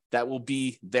today that will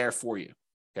be there for you.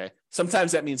 Okay.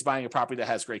 Sometimes that means buying a property that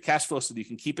has great cash flow so that you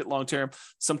can keep it long term.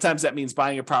 Sometimes that means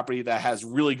buying a property that has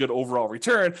really good overall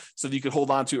return so that you can hold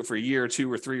on to it for a year or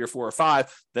 2 or 3 or 4 or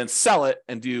 5, then sell it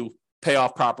and do pay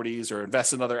off properties or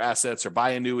invest in other assets or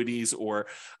buy annuities or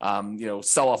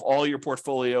sell off all your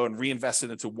portfolio and reinvest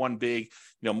it into one big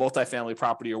multifamily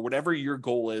property or whatever your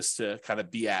goal is to kind of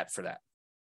be at for that.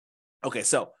 Okay,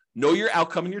 so know your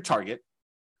outcome and your target.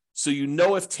 So you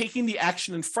know if taking the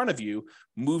action in front of you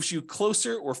moves you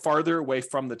closer or farther away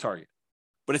from the target.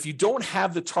 But if you don't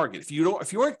have the target, if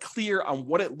you aren't clear on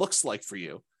what it looks like for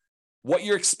you, what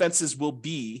your expenses will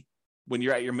be when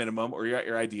you're at your minimum or you're at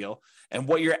your ideal, and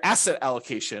what your asset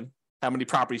allocation, how many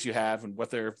properties you have and what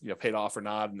they're paid off or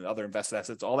not, and other invested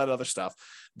assets, all that other stuff,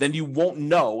 then you won't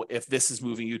know if this is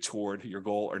moving you toward your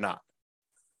goal or not.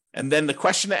 And then the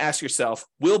question to ask yourself,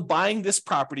 will buying this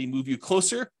property move you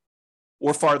closer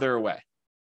or farther away?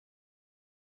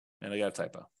 And I got a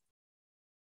typo.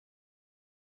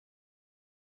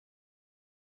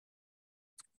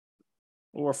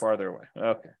 Or farther away.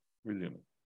 Okay, resuming.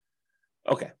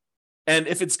 Okay. And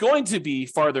if it's going to be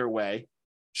farther away,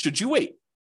 should you wait?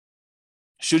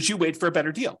 Should you wait for a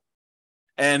better deal?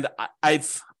 And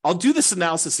I'll do this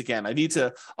analysis again.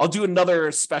 I'll do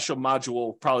another special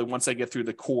module probably once I get through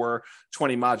the core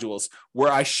 20 modules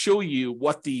where I show you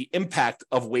what the impact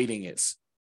of waiting is.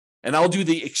 And I'll do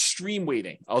the extreme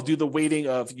waiting. I'll do the waiting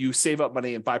of you save up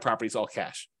money and buy properties all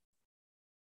cash.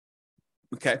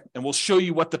 Okay. And we'll show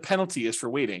you what the penalty is for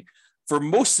waiting. For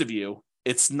most of you,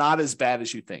 it's not as bad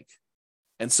as you think.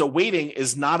 And so waiting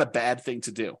is not a bad thing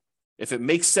to do. If it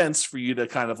makes sense for you to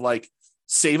kind of like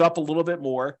save up a little bit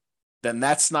more, then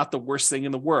that's not the worst thing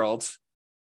in the world.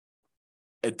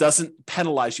 It doesn't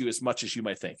penalize you as much as you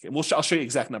might think. And I'll show you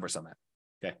exact numbers on that.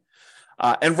 Okay.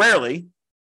 And rarely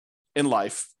in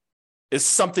life is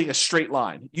something a straight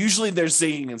line. Usually there's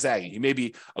zigging and zagging. You may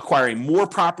be acquiring more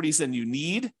properties than you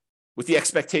need with the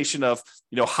expectation of,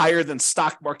 higher than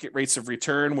stock market rates of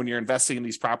return when you're investing in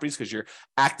these properties because you're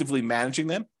actively managing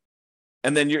them.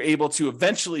 And then you're able to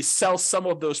eventually sell some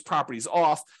of those properties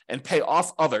off and pay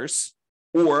off others,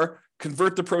 or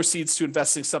convert the proceeds to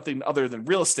investing something other than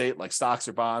real estate, like stocks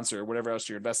or bonds or whatever else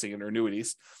you're investing in, or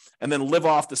annuities, and then live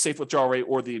off the safe withdrawal rate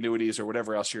or the annuities or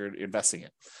whatever else you're investing in.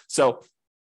 So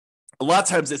a lot of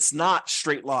times it's not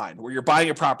straight line where you're buying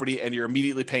a property and you're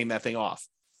immediately paying that thing off.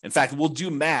 In fact, we'll do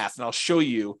math and I'll show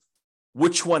you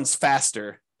which one's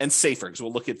faster and safer, because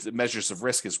we'll look at the measures of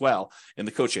risk as well in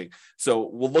the coaching. So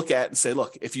we'll look at and say,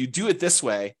 look, if you do it this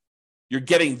way, you're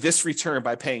getting this return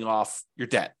by paying off your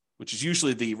debt, which is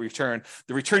usually the return.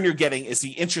 The return you're getting is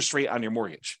the interest rate on your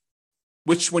mortgage,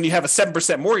 which when you have a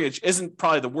 7% mortgage isn't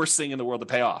probably the worst thing in the world to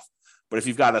pay off. But if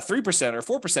you've got a 3%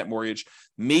 or 4% mortgage,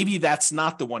 maybe that's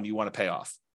not the one you want to pay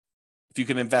off. If you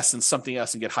can invest in something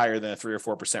else and get higher than a 3 or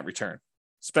 4% return,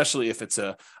 especially if it's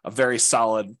a very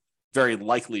solid, very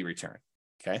likely return.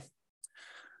 Okay.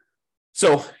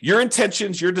 So your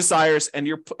intentions, your desires, and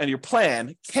your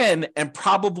plan can and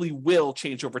probably will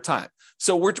change over time.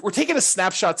 So we're taking a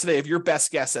snapshot today of your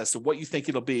best guess as to what you think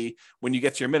it'll be when you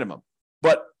get to your minimum.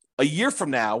 But a year from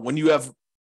now, when you have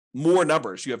more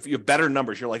numbers, you have better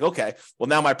numbers, you're like, okay, well,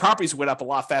 now my properties went up a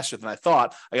lot faster than I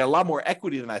thought. I got a lot more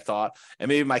equity than I thought, and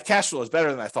maybe my cash flow is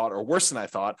better than I thought or worse than I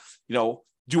thought.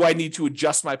 Do I need to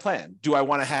adjust my plan? Do I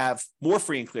want to have more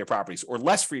free and clear properties or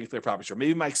less free and clear properties? Or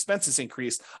maybe my expenses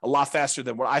increased a lot faster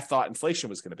than what I thought inflation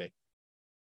was going to be.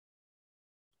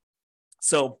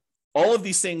 So all of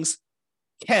these things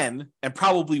can and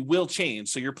probably will change.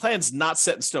 So your plan's not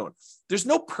set in stone. There's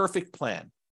no perfect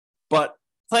plan, but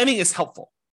planning is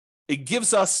helpful. It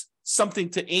gives us something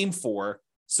to aim for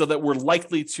so that we're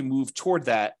likely to move toward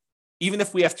that, even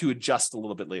if we have to adjust a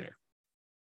little bit later.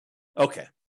 Okay.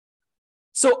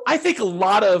 So I think a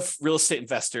lot of real estate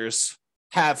investors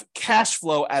have cash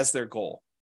flow as their goal.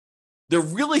 They're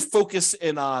really focused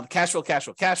in on cash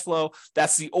flow.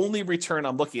 That's the only return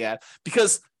I'm looking at,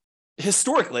 because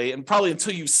historically, and probably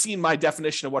until you've seen my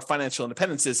definition of what financial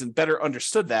independence is and better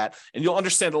understood that, and you'll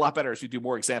understand a lot better as we do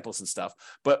more examples and stuff.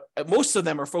 But most of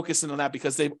them are focusing on that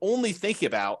because they've only thinking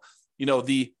about,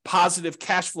 the positive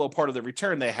cash flow part of the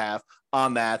return they have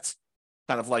on that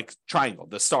kind of like triangle,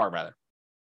 the star rather.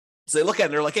 So they look at it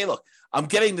and they're like, hey, look, I'm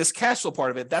getting this cash flow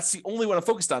part of it. That's the only one I'm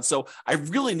focused on. So I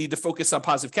really need to focus on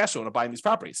positive cash flow when I'm buying these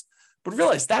properties. But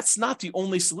realize that's not the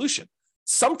only solution.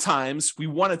 Sometimes we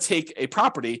want to take a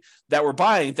property that we're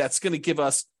buying that's going to give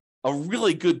us a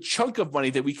really good chunk of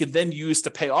money that we could then use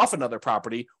to pay off another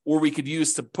property, or we could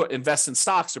use to invest in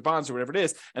stocks or bonds or whatever it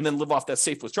is, and then live off that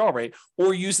safe withdrawal rate,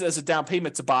 or use it as a down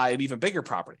payment to buy an even bigger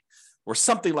property or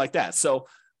something like that. So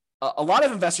a lot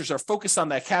of investors are focused on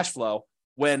that cash flow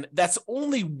when that's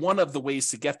only one of the ways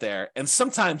to get there. And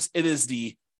sometimes it's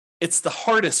the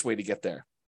hardest way to get there.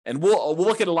 And we'll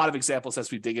look at a lot of examples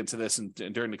as we dig into this and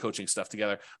during the coaching stuff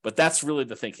together, but that's really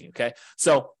the thinking. Okay.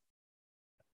 So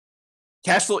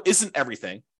cash flow isn't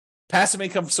everything. Passive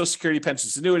income from Social Security,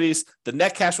 pensions, annuities, the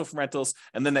net cash flow from rentals,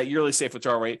 and then that yearly safe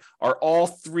withdrawal rate are all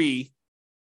 3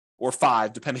 or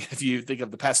 5, depending if you think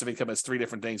of the passive income as 3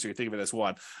 different things or you think of it as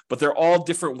one, but they're all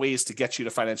different ways to get you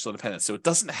to financial independence. So it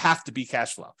doesn't have to be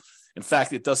cash flow. In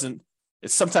fact,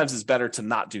 sometimes it's better to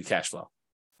not do cash flow.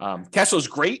 Cash flow is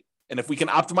great. And if we can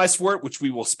optimize for it, which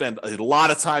we will spend a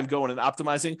lot of time going and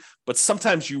optimizing, but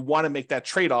sometimes you want to make that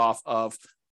trade-off of,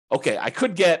 okay, I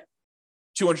could get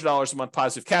 $200 a month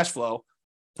positive cash flow,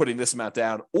 putting this amount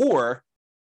down, or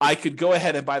I could go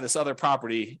ahead and buy this other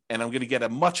property and I'm going to get a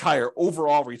much higher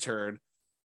overall return.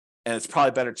 And it's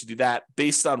probably better to do that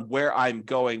based on where I'm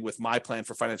going with my plan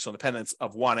for financial independence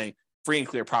of wanting free and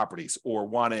clear properties, or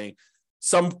wanting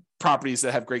some properties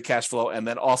that have great cash flow, and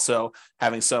then also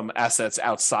having some assets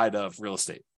outside of real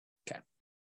estate. Okay.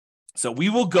 So we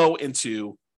will go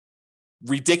into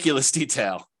ridiculous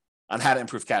detail on how to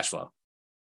improve cash flow.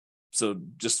 So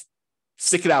just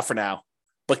stick it out for now.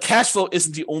 But cash flow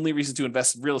isn't the only reason to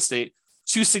invest in real estate.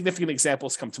 2 significant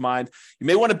examples come to mind. You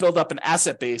may want to build up an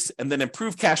asset base and then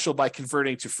improve cash flow by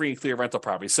converting to free and clear rental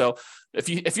property. So if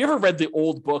you ever read the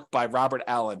old book by Robert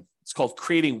Allen, it's called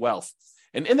Creating Wealth.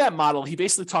 And in that model, he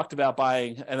basically talked about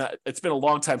buying, and it's been a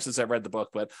long time since I read the book,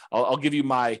 but I'll give you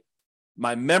my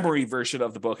memory version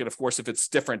of the book. And of course, if it's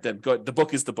different, then the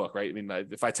book is the book, right? I mean,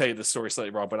 if I tell you the story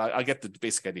slightly wrong, but I'll get the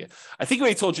basic idea. I think what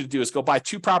he told you to do is go buy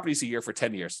 2 properties a year for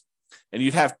 10 years. And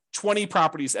you'd have 20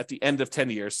 properties at the end of 10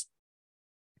 years.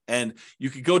 And you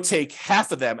could go take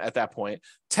half of them at that point,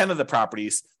 10 of the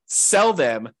properties, sell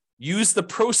them, use the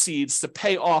proceeds to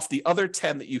pay off the other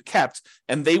 10 that you kept,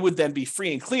 and they would then be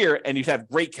free and clear, and you'd have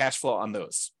great cash flow on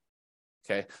those.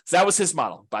 Okay. So that was his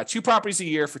model. Buy 2 properties a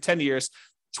year for 10 years,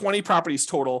 20 properties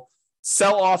total,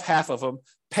 sell off half of them,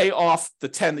 pay off the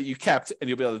 10 that you kept, and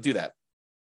you'll be able to do that.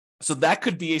 So that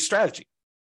could be a strategy.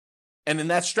 And in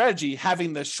that strategy,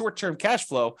 having the short-term cash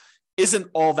flow isn't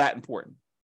all that important.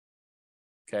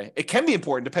 Okay. It can be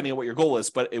important depending on what your goal is,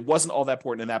 but it wasn't all that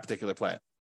important in that particular plan.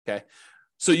 Okay.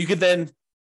 So you could then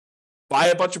buy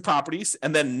a bunch of properties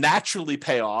and then naturally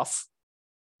pay off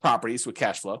properties with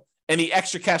cash flow. Any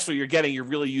extra cash flow you're getting, you're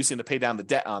really using to pay down the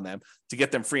debt on them to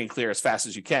get them free and clear as fast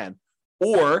as you can.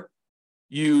 Or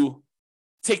you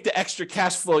take the extra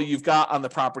cash flow you've got on the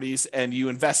properties and you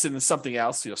invest it in something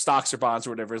else, stocks or bonds or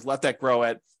whatever, let that grow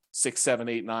at 6, 7,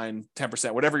 8, 9,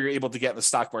 10%, whatever you're able to get in the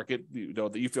stock market,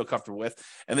 that you feel comfortable with.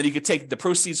 And then you could take the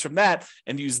proceeds from that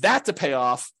and use that to pay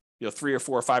off 3 or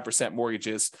 4 or 5%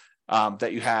 mortgages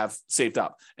that you have saved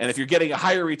up. And if you're getting a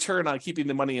higher return on keeping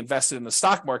the money invested in the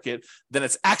stock market, then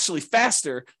it's actually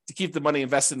faster to keep the money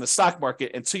invested in the stock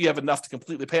market until you have enough to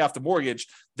completely pay off the mortgage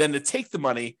than to take the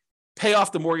money pay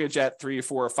off the mortgage at 3 or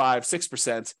 4 or 5,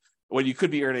 6%, when you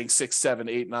could be earning 6, 7,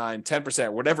 8, 9,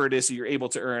 10%, whatever it is that you're able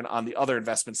to earn on the other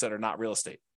investments that are not real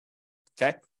estate.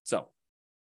 Okay, so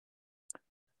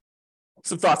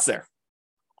some thoughts there.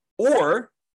 Or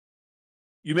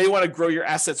you may want to grow your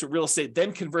assets with real estate,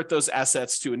 then convert those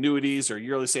assets to annuities or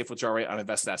yearly safe withdrawal rate on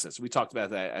invested assets. We talked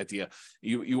about that idea.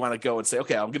 You want to go and say,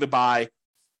 okay, I'm going to buy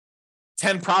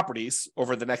 10 properties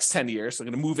over the next 10 years. So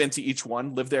I'm going to move into each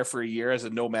one, live there for a year as a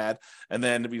nomad, and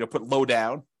then put low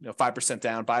down, 5%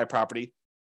 down, buy a property,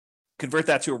 convert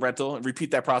that to a rental, and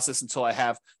repeat that process until I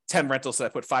have 10 rentals that I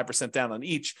put 5% down on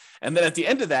each. And then at the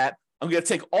end of that, I'm going to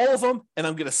take all of them and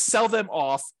I'm going to sell them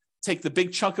off, take the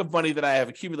big chunk of money that I have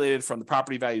accumulated from the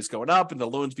property values going up and the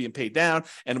loans being paid down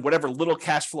and whatever little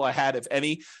cash flow I had, if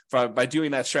any, by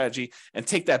doing that strategy, and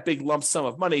take that big lump sum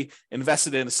of money, invest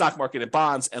it in the stock market and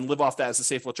bonds, and live off that as a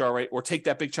safe withdrawal rate, or take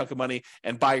that big chunk of money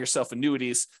and buy yourself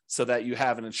annuities so that you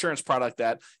have an insurance product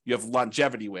that you have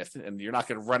longevity with, and you're not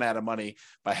going to run out of money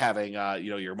by having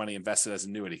your money invested as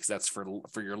annuity, because that's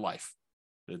for your life,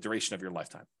 the duration of your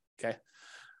lifetime. Okay.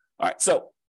 All right. So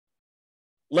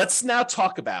let's now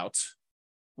talk about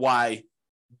why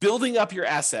building up your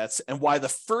assets and why the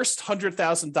first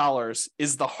 $100,000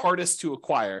 is the hardest to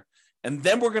acquire. And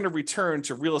then we're going to return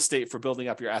to real estate for building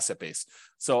up your asset base.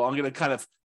 So I'm going to kind of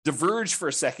diverge for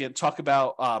a second, talk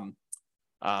about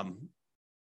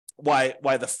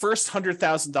why the first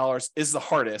 $100,000 is the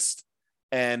hardest.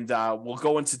 And we'll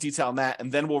go into detail on that,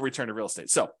 and then we'll return to real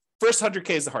estate. So first 100K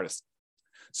is the hardest.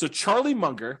 So Charlie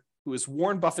Munger, who is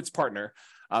Warren Buffett's partner,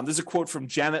 there's a quote from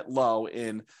Janet Lowe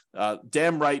in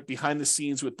Damn Right, Behind the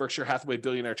Scenes with Berkshire Hathaway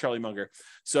billionaire Charlie Munger.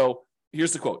 So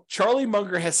here's the quote. Charlie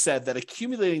Munger has said that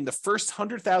accumulating the first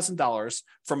 $100,000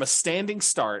 from a standing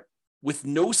start with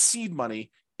no seed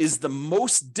money is the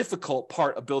most difficult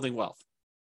part of building wealth.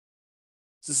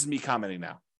 So this is me commenting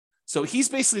now. So he's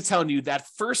basically telling you that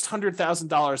first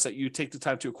 $100,000 that you take the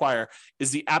time to acquire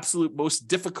is the absolute most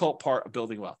difficult part of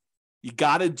building wealth. You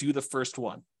got to do the first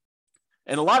one.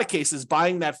 In a lot of cases,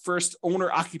 buying that first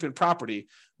owner-occupant property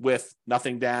with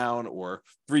nothing down, or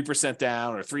 3%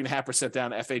 down, or 3.5%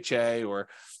 down FHA, or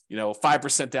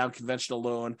 5% down conventional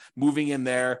loan, moving in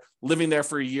there, living there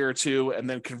for a year or two, and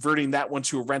then converting that one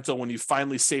to a rental when you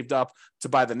finally saved up to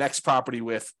buy the next property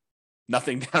with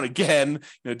nothing down again,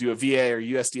 do a VA or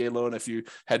USDA loan if you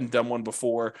hadn't done one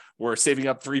before, or saving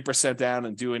up 3% down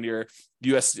and doing your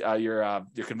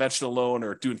your conventional loan,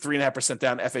 or doing 3.5%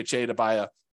 down FHA to buy a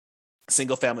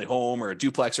single family home, or a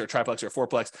duplex or a triplex or a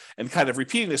fourplex, and kind of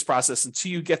repeating this process until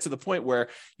you get to the point where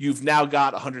you've now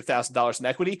got $100,000 in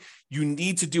equity. You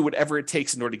need to do whatever it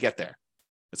takes in order to get there.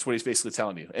 That's what he's basically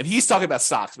telling you. And he's talking about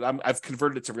stocks, but I've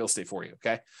converted it to real estate for you.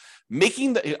 Okay. I'm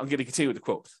going to continue with the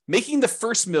quote. Making the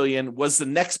first million was the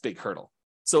next big hurdle.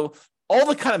 So all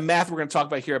the kind of math we're going to talk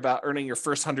about here about earning your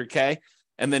first 100K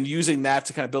and then using that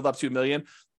to kind of build up to $1 million,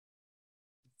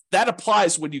 that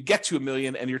applies when you get to $1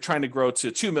 million and you're trying to grow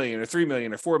to 2 million or 3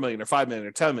 million or 4 million or 5 million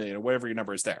or 10 million or whatever your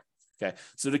number is there. Okay.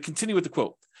 So to continue with the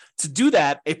quote, to do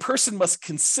that, a person must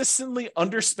consistently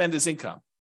underspend his income.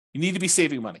 You need to be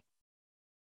saving money.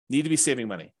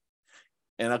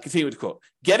 And I'll continue with the quote.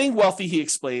 Getting wealthy, he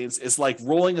explains, is like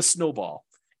rolling a snowball.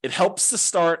 It helps to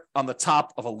start on the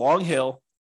top of a long hill,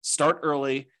 start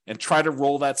early, and try to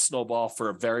roll that snowball for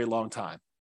a very long time.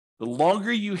 The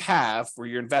longer you have where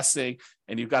you're investing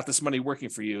and you've got this money working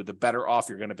for you, the better off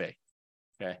you're going to be.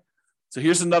 Okay. So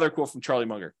here's another quote from Charlie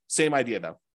Munger. Same idea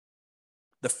though.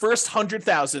 The first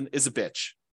 100,000 is a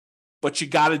bitch, but you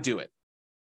got to do it.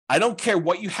 I don't care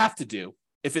what you have to do.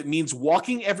 If it means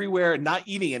walking everywhere and not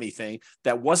eating anything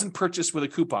that wasn't purchased with a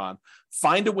coupon,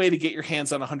 find a way to get your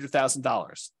hands on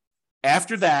 $100,000.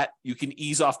 After that, you can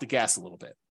ease off the gas a little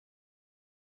bit.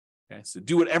 Okay, so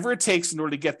do whatever it takes in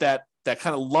order to get that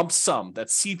kind of lump sum, that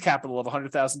seed capital of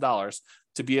 $100,000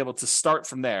 to be able to start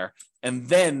from there, and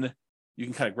then you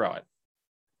can kind of grow it.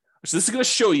 So this is going to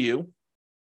show you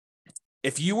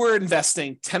if you were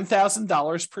investing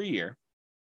 $10,000 per year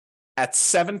at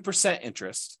 7%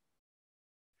 interest,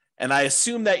 and I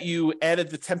assume that you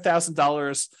added the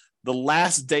 $10,000 the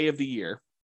last day of the year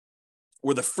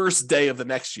or the first day of the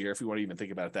next year, if you want to even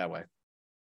think about it that way.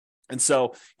 And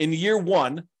so in year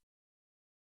one,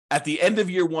 at the end of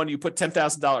year one, you put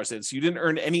 $10,000 in. So you didn't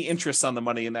earn any interest on the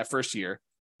money in that first year.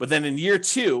 But then in year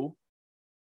two,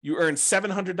 you earned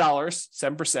 $700,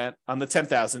 7% on the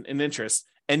 $10,000 in interest,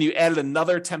 and you added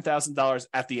another $10,000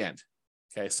 at the end.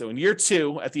 Okay, so in year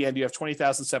two, at the end, you have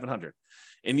 $20,700.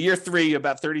 In year three, you have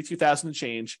about $32,000 and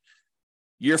change.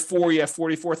 Year four, you have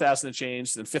 $44,000 and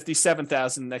change, then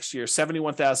 $57,000 next year,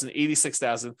 $71,000,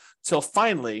 $86,000, till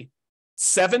finally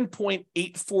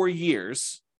 7.84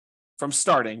 years, from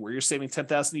starting, where you're saving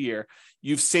 $10,000 a year,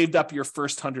 you've saved up your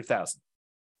first $100,000.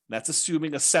 That's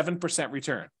assuming a 7%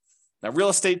 return. Now, real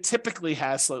estate typically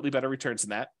has slightly better returns than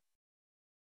that.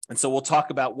 And so we'll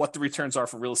talk about what the returns are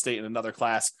for real estate in another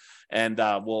class, and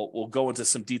we'll go into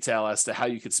some detail as to how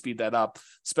you could speed that up,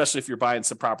 especially if you're buying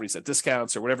some properties at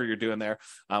discounts or whatever you're doing there.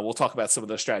 We'll talk about some of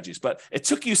those strategies. But it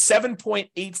took you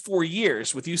 7.84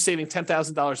 years with you saving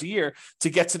 $10,000 a year to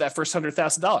get to that first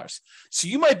 $100,000. So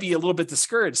you might be a little bit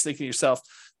discouraged, thinking to yourself,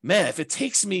 man, if it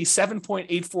takes me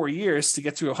 7.84 years to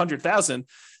get to 100,000,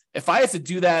 if I have to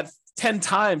do that 10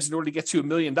 times in order to get to $1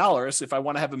 million, if I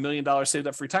want to have $1 million saved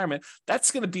up for retirement,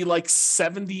 that's going to be like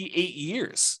 78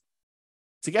 years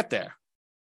to get there.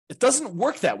 It doesn't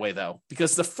work that way, though,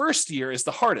 because the first year is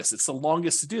the hardest. It's the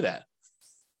longest to do that.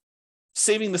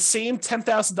 Saving the same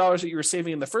 $10,000 that you were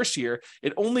saving in the first year,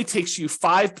 it only takes you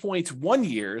 5.1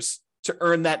 years to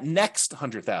earn that next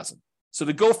 $100,000. So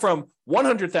to go from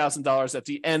 $100,000 at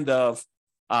the end of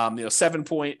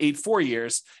 7.84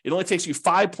 years, it only takes you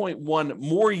 5.1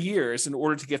 more years in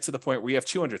order to get to the point where you have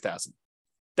 200,000.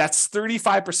 That's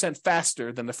 35%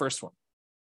 faster than the first one.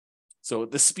 So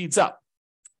this speeds up.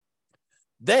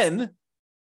 Then,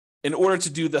 in order to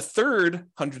do the third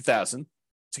 100,000,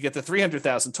 to get the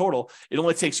 300,000 total, it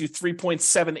only takes you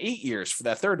 3.78 years for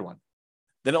that third one.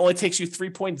 Then it only takes you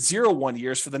 3.01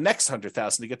 years for the next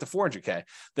 100,000 to get to 400K.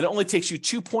 Then it only takes you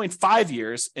 2.5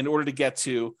 years in order to get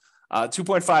to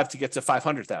 2.5 to get to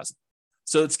 500,000.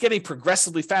 So it's getting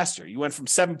progressively faster. You went from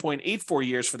 7.84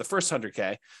 years for the first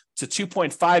 100K to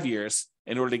 2.5 years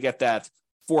in order to get that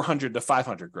 400 to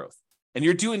 500 growth. And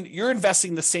you're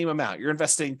investing the same amount. You're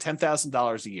investing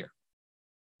 $10,000 a year.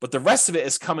 But the rest of it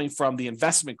is coming from the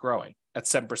investment growing at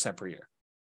 7% per year.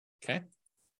 Okay.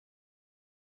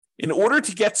 In order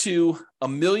to get to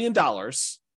 $1 million,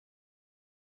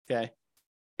 okay,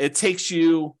 it takes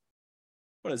you,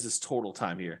 what is this total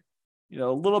time here? A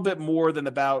little bit more than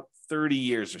about 30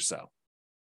 years or so.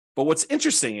 But what's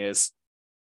interesting is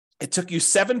it took you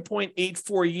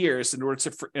 7.84 years in order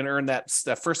to earn that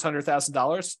first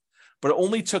 $100,000, but it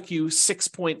only took you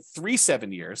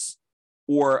 6.37 years,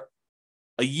 or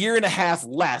a year and a half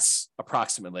less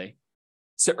approximately,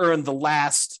 to earn the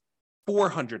last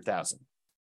 400,000.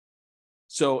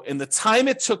 So in the time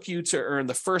it took you to earn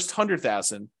the first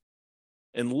 100,000,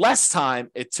 in less time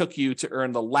it took you to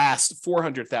earn the last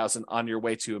 400,000 on your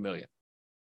way to $1 million.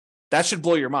 That should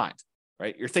blow your mind,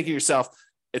 right? You're thinking to yourself,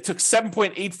 it took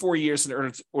 7.84 years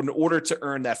in order to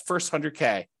earn that first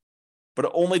 100K, but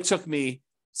it only took me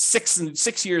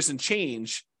six years and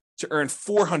change to earn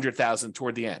 400,000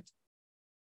 toward the end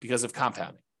because of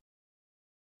compounding.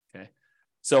 Okay.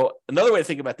 So another way to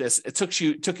think about this, it took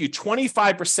you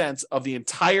 25% of the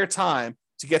entire time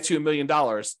to get to $1 million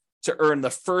to earn the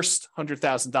first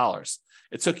 $100,000.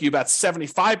 It took you about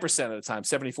 75% of the time,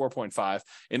 74.5,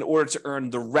 in order to earn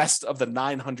the rest of the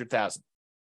 900,000.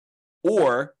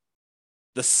 Or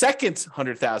the second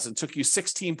 100,000 took you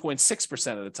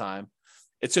 16.6% of the time.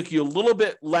 It took you a little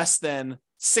bit less than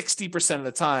 60% of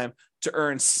the time to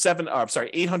earn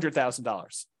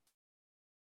 $800,000,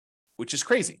 which is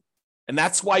crazy. And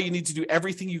that's why you need to do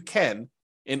everything you can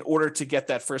in order to get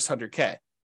that first 100K,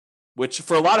 which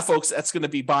for a lot of folks, that's going to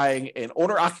be buying an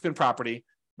owner-occupant property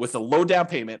with a low down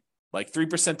payment, like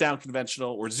 3% down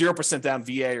conventional or 0% down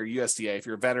VA or USDA if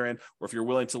you're a veteran, or if you're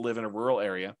willing to live in a rural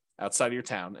area outside of your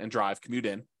town and commute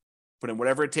in, put in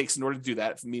whatever it takes in order to do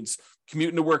that. If it means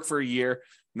commuting to work for a year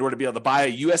in order to be able to buy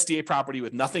a USDA property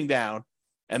with nothing down,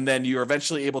 and then you're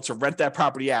eventually able to rent that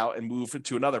property out and move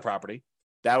to another property,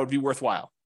 that would be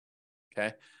worthwhile.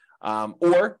 Okay.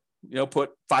 Or,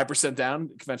 put 5% down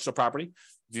conventional property.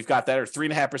 If you've got that, or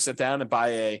 3.5% down and buy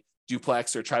a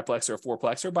duplex or triplex or a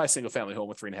fourplex, or buy a single family home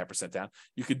with 3.5% down.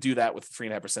 You could do that with the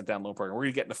 3.5% down loan program. We're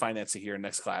going to get into financing here in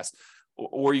next class.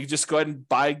 Or you just go ahead and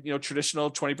buy, traditional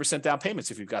 20% down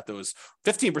payments if you've got those,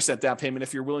 15% down payment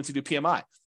if you're willing to do PMI,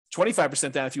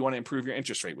 25% down if you want to improve your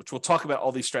interest rate, which we'll talk about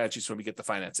all these strategies when we get to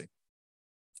financing.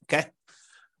 Okay.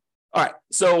 All right.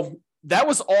 So that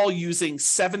was all using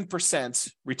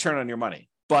 7% return on your money,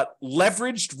 but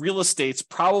leveraged real estate's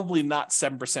probably not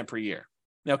 7% per year.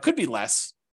 Now it could be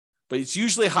less, but it's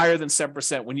usually higher than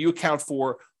 7% when you account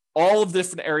for all of the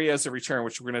different areas of return,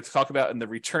 which we're going to talk about in the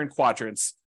return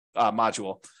quadrants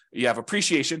module. You have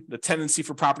appreciation, the tendency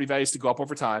for property values to go up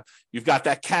over time. You've got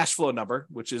that cash flow number,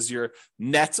 which is your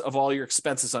net of all your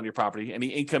expenses on your property, any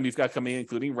income you've got coming in,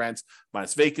 including rent,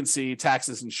 minus vacancy,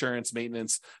 taxes, insurance,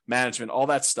 maintenance, management, all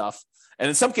that stuff. And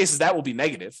in some cases, that will be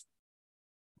negative,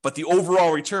 but the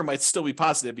overall return might still be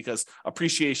positive because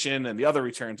appreciation and the other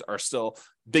returns are still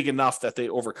big enough that they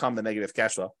overcome the negative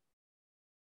cash flow.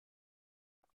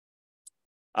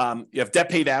 You have debt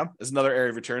pay down as another area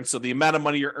of return. So the amount of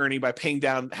money you're earning by paying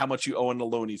down how much you owe on the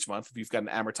loan each month, if you've got an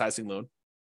amortizing loan,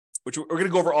 which we're going to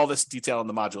go over all this detail in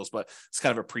the modules, but it's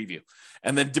kind of a preview.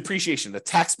 And then depreciation, the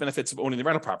tax benefits of owning the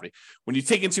rental property. When you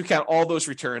take into account all those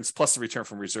returns, plus the return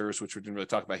from reserves, which we didn't really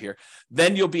talk about here,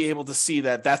 then you'll be able to see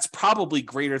that that's probably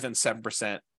greater than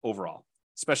 7% overall,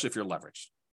 especially if you're leveraged.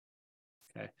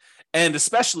 Okay. And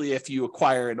especially if you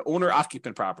acquire an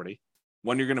owner-occupant property,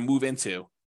 one you're going to move into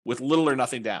with little or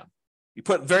nothing down. You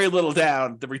put very little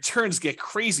down, the returns get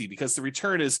crazy because the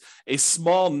return is a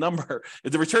small number.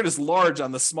 If the return is large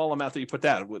on the small amount that you put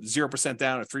down, with 0%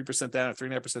 down or 3% down or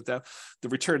 3.5% down, the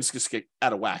returns just get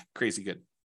out of whack, crazy good.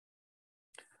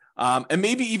 And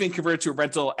maybe even convert it to a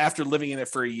rental after living in it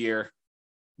for a year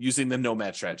using the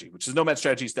nomad strategy, which is nomad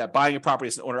strategy is that buying a property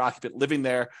as an owner-occupant, living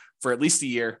there for at least a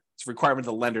year. It's a requirement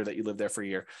of the lender that you live there for a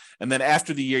year. And then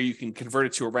after the year, you can convert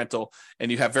it to a rental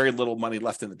and you have very little money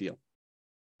left in the deal.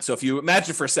 So if you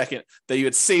imagine for a second that you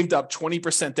had saved up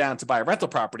 20% down to buy a rental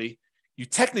property, you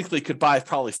technically could buy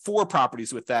probably 4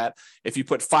 properties with that if you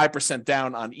put 5%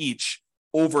 down on each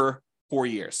over 4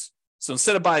 years. So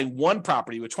instead of buying one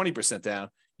property with 20% down,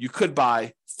 you could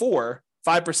buy 4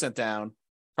 5% down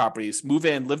properties, move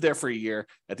in, live there for a year.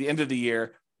 At the end of the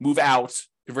year, move out,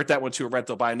 convert that one to a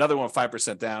rental, buy another one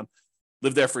 5% down,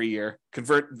 live there for a year,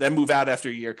 convert, then move out after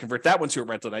a year, convert that one to a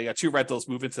rental. Now you got 2 rentals,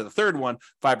 move into the third one,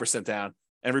 5% down,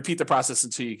 and repeat the process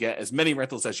until you get as many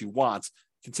rentals as you want,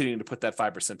 continuing to put that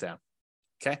 5% down.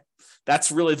 Okay.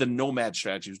 That's really the nomad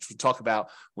strategy, which we talk about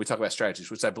when we talk about strategies,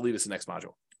 which I believe is the next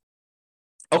module.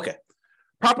 Okay.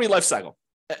 Property life cycle.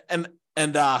 And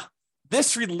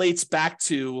this relates back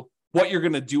to what you're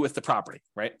going to do with the property,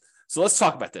 right? So let's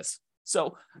talk about this.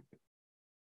 So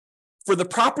for the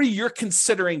property you're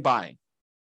considering buying,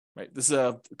 right? This is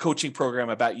a coaching program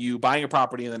about you buying a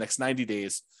property in the next 90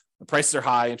 days. The prices are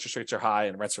high, interest rates are high,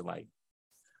 and rents are light.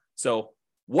 So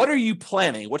what are you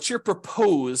planning? What's your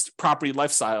proposed property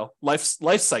life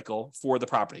cycle for the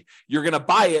property? You're going to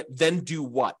buy it, then do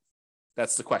what?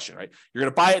 That's the question, right? You're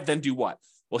going to buy it, then do what?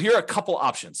 Well, here are a couple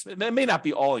options. It may not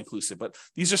be all inclusive, but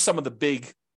these are some of the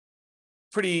big,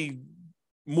 pretty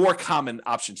more common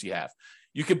options you have.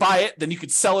 You could buy it, then you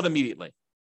could sell it immediately.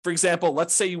 For example,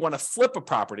 let's say you want to flip a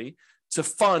property to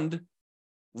fund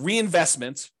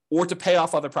reinvestment or to pay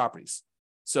off other properties.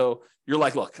 So you're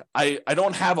like, look, I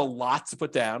don't have a lot to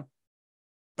put down,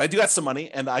 but I do got some money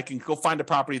and I can go find a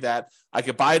property that I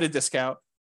could buy at a discount,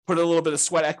 put a little bit of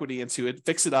sweat equity into it,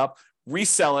 fix it up,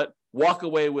 resell it, walk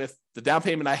away with the down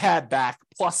payment I had back,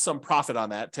 plus some profit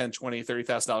on that, $10,000, $20,000,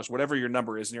 $30,000, whatever your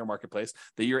number is in your marketplace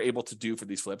that you're able to do for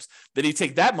these flips. Then you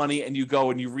take that money and you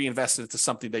go and you reinvest it into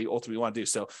something that you ultimately want to do.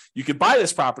 So you could buy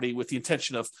this property with the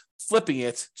intention of flipping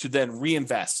it to then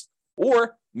reinvest.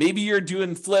 Or maybe you're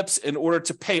doing flips in order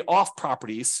to pay off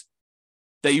properties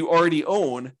that you already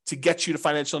own to get you to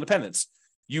financial independence.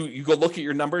 You go look at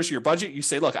your numbers, your budget, you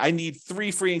say, look, I need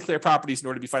 3 free and clear properties in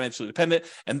order to be financially independent.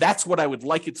 And that's what I would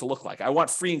like it to look like. I want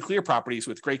free and clear properties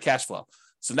with great cash flow.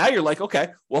 So now you're like, okay,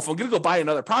 well, if I'm going to go buy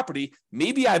another property,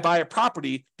 maybe I buy a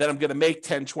property that I'm going to make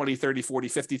 $10,000, $20,000, $30,000,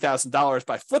 $40,000, $50,000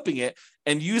 by flipping it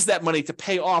and use that money to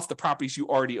pay off the properties you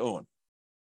already own.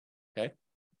 Okay.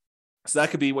 So that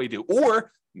could be what you do.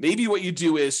 Or maybe what you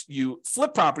do is you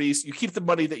flip properties, you keep the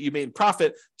money that you made in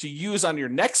profit to use on your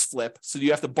next flip. So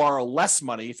you have to borrow less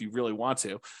money if you really want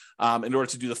to. In order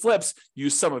to do the flips,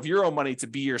 use some of your own money to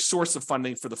be your source of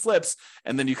funding for the flips.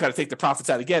 And then you kind of take the profits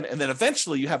out again. And then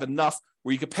eventually you have enough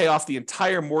where you could pay off the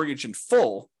entire mortgage in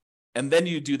full. And then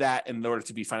you do that in order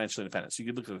to be financially independent. So you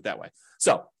could look at it that way.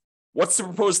 So what's the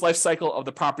proposed life cycle of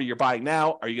the property you're buying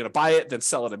now? Are you going to buy it, then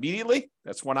sell it immediately?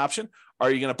 That's one option. Are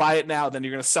you going to buy it now, then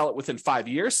you're going to sell it within 5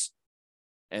 years?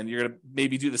 And you're going to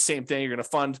maybe do the same thing. You're going to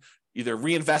fund either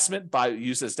reinvestment by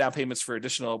use as down payments for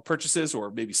additional purchases,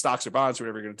 or maybe stocks or bonds, or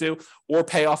whatever you're going to do, or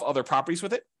pay off other properties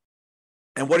with it.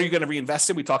 And what are you going to reinvest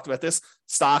in? We talked about this: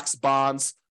 stocks,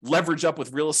 bonds, leverage up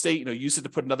with real estate, use it to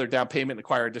put another down payment and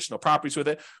acquire additional properties with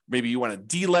it. Maybe you want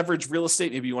to deleverage real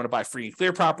estate. Maybe you want to buy free and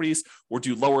clear properties or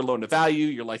do lower loan to value.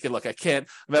 You're like, hey, look, I'm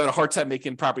having a hard time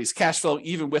making properties cash flow,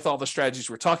 even with all the strategies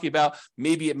we're talking about.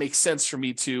 Maybe it makes sense for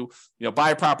me to, buy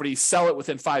a property, sell it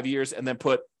within 5 years, and then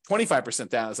put 25%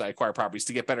 down as I acquire properties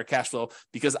to get better cash flow,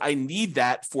 because I need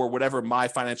that for whatever my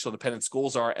financial independence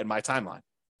goals are and my timeline.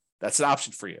 That's an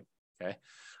option for you. Okay.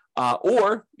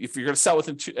 Or if you're going to sell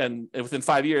within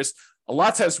 5 years, a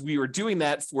lot of times we were doing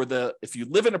that if you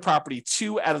live in a property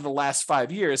 2 out of the last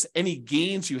 5 years, any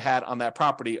gains you had on that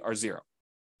property are zero.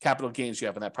 Capital gains you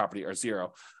have on that property are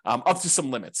zero, up to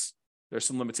some limits. There's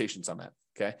some limitations on that.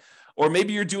 Okay. Or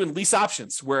maybe you're doing lease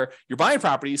options where you're buying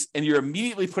properties and you're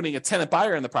immediately putting a tenant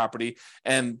buyer in the property,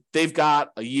 and they've got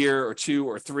a year or 2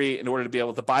 or 3 in order to be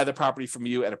able to buy the property from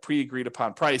you at a pre-agreed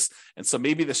upon price. And so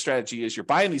maybe the strategy is you're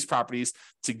buying these properties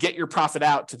to get your profit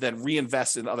out to then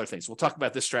reinvest in other things. We'll talk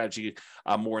about this strategy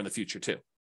more in the future too.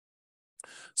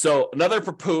 So another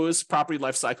proposed property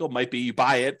life cycle might be you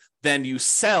buy it, then you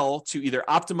sell to either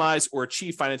optimize or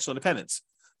achieve financial independence.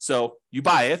 So you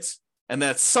buy it, and then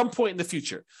at some point in the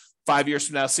future, 5 years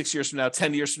from now, 6 years from now,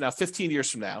 10 years from now, 15 years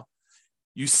from now,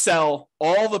 you sell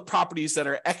all the properties that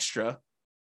are extra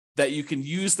that you can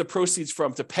use the proceeds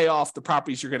from to pay off the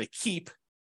properties you're going to keep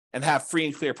and have free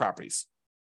and clear properties.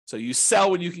 So you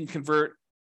sell when you can convert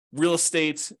real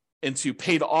estate into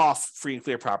paid off free and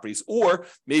clear properties. Or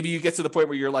maybe you get to the point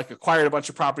where you're like acquired a bunch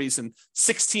of properties and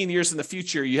 16 years in the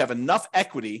future, you have enough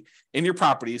equity in your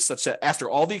properties such that after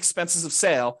all the expenses of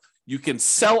sale, you can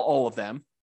sell all of them.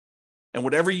 And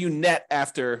whatever you net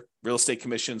after real estate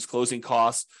commissions, closing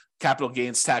costs, capital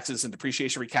gains taxes, and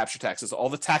depreciation recapture taxes, all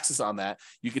the taxes on that,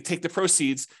 you could take the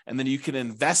proceeds and then you can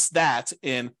invest that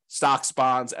in stocks,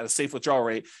 bonds at a safe withdrawal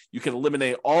rate. You can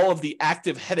eliminate all of the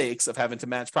active headaches of having to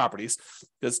manage properties,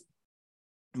 because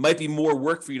it might be more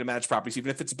work for you to manage properties, even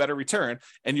if it's a better return.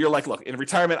 And you're like, look, in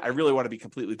retirement, I really want to be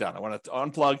completely done. I want to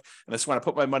unplug and I just want to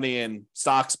put my money in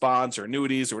stocks, bonds, or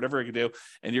annuities, or whatever I can do.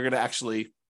 And you're going to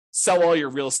actually sell all your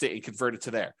real estate and convert it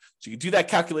to there. So you can do that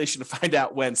calculation to find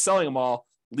out when selling them all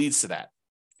leads to that.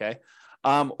 Okay.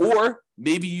 Or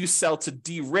maybe you sell to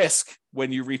de-risk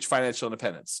when you reach financial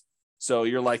independence. So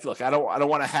you're like, look, I don't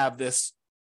want to have this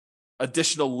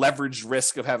additional leverage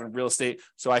risk of having real estate,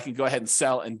 so I can go ahead and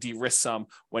sell and de-risk some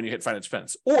when you hit financial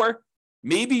independence. Or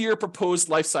maybe your proposed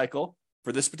life cycle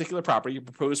for this particular property, your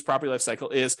proposed property life cycle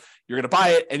is you're going to buy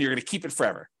it and you're going to keep it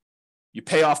forever. You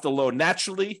pay off the loan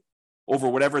naturally over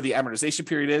whatever the amortization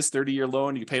period is, 30-year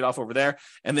loan, you pay it off over there,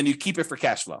 and then you keep it for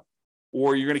cash flow.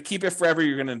 Or you're going to keep it forever,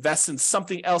 you're going to invest in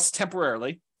something else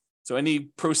temporarily. So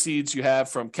any proceeds you have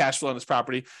from cash flow on this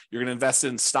property, you're going to invest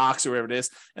in stocks or whatever it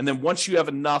is. And then once you have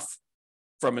enough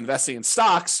from investing in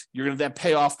stocks, you're going to then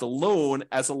pay off the loan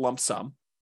as a lump sum.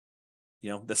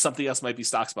 That something else might be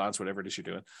stocks, bonds, whatever it is you're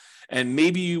doing. And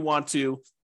maybe you want to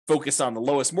focus on the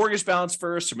lowest mortgage balance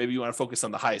first, or maybe you want to focus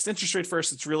on the highest interest rate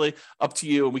first. It's really up to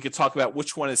you. And we could talk about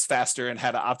which one is faster and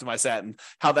how to optimize that and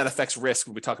how that affects risk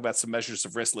when we talk about some measures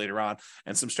of risk later on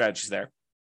and some strategies there.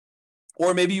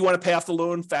 Or maybe you want to pay off the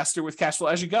loan faster with cash flow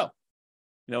as you go.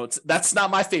 That's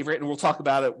not my favorite, and we'll talk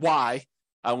about it why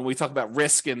when we talk about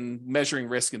risk and measuring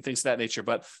risk and things of that nature.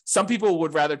 But some people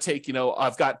would rather take,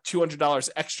 I've got $200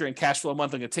 extra in cash flow a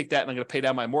month. I'm going to take that and I'm going to pay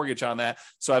down my mortgage on that.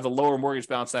 So I have a lower mortgage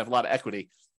balance and I have a lot of equity.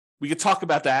 We could talk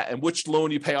about that and which loan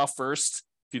you pay off first.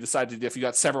 If you decide to, if you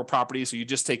got several properties, or you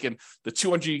just taking the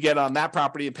 200 you get on that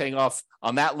property and paying off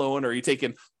on that loan, or are you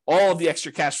taking all of the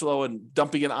extra cash flow and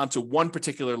dumping it onto one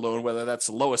particular loan, whether that's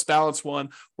the lowest balance one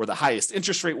or the highest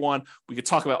interest rate one. We could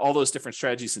talk about all those different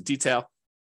strategies in detail.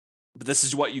 But this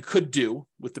is what you could do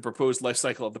with the proposed life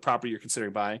cycle of the property you're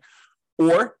considering buying.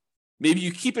 Or maybe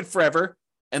you keep it forever,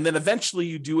 and then eventually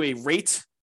you do a rate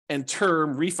and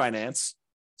term refinance.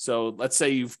 So let's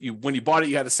say when you bought it,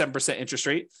 you had a 7% interest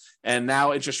rate, and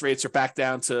now interest rates are back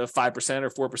down to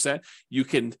 5% or 4%. You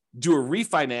can do a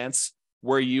refinance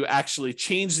where you actually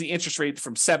change the interest rate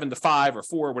from 7 to 5 or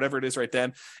 4, whatever it is right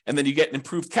then, and then you get an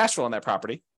improved cash flow on that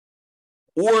property.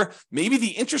 Or maybe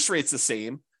the interest rate's the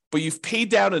same, but you've paid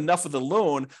down enough of the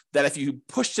loan that if you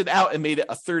pushed it out and made it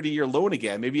a 30-year loan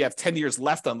again, maybe you have 10 years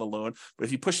left on the loan, but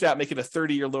if you push it out, make it a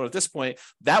 30-year loan at this point,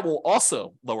 that will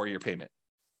also lower your payment.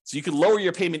 So you can lower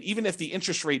your payment even if the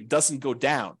interest rate doesn't go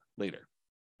down later.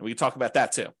 And we can talk about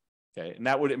that too. Okay. And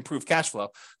that would improve cash flow.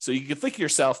 So you can think to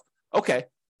yourself, okay,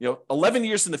 11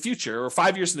 years in the future, or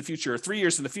 5 years in the future, or 3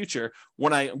 years in the future,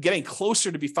 when I'm getting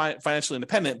closer to be financially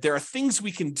independent, there are things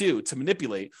we can do to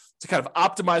manipulate, to kind of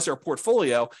optimize our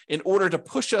portfolio in order to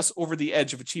push us over the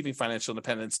edge of achieving financial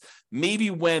independence. Maybe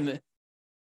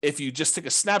if you just took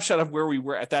a snapshot of where we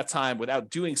were at that time without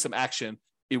doing some action,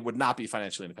 it would not be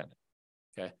financially independent.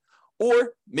 Okay.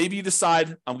 Or maybe you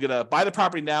decide, I'm going to buy the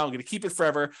property now, I'm going to keep it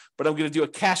forever, but I'm going to do a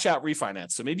cash out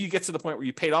refinance. So maybe you get to the point where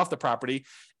you paid off the property,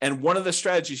 and one of the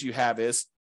strategies you have is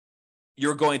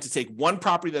you're going to take one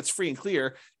property that's free and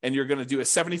clear, and you're going to do a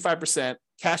 75%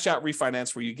 cash out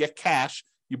refinance where you get cash,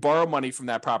 you borrow money from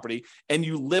that property, and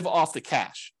you live off the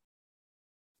cash.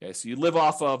 Okay, so you live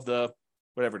off of the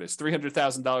whatever it is,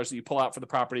 $300,000 that you pull out for the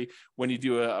property when you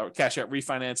do a cash out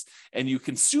refinance, and you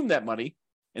consume that money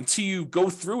until you go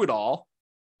through it all,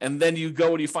 and then you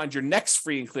go and you find your next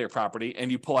free and clear property,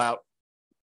 and you pull out,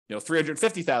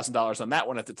 $350,000 on that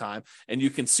one at the time, and you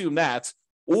consume that.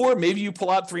 Or maybe you pull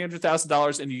out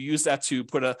 $300,000 and you use that to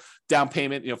put a down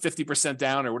payment, 50%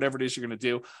 down or whatever it is you're going to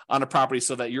do on a property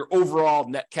so that your overall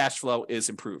net cash flow is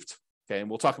improved. Okay. And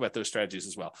we'll talk about those strategies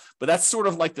as well. But that's sort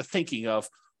of like the thinking of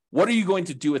what are you going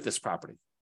to do with this property?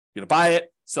 You're going to buy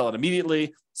it, sell it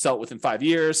immediately, sell it within 5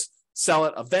 years, sell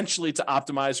it eventually to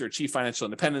optimize or achieve financial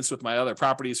independence with my other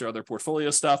properties or other portfolio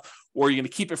stuff, or you're going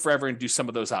to keep it forever and do some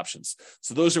of those options.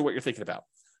 So those are what you're thinking about.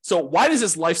 So why does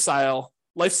this life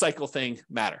cycle thing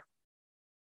matter?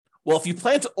 Well, if you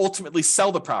plan to ultimately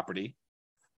sell the property,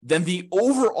 then the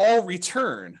overall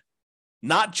return,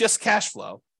 not just cash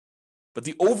flow, but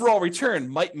the overall return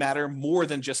might matter more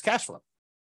than just cash flow.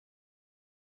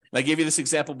 And I gave you this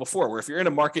example before, where if you're in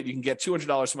a market, you can get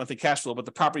 $200 a month in cash flow, but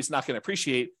the property's not going to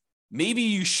appreciate. Maybe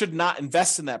you should not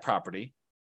invest in that property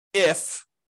if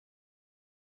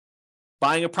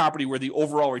buying a property where the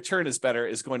overall return is better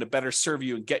is going to better serve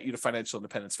you and get you to financial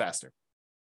independence faster.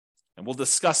 And we'll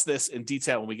discuss this in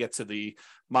detail when we get to the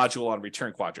module on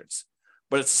return quadrants.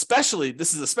 But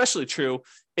this is especially true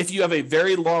if you have a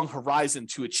very long horizon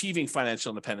to achieving financial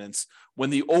independence when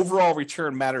the overall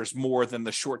return matters more than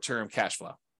the short-term cash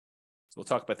flow. So we'll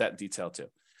talk about that in detail too.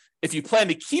 If you plan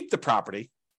to keep the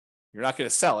property, you're not going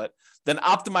to sell it, then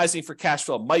optimizing for cash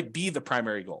flow might be the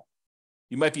primary goal.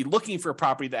 You might be looking for a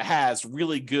property that has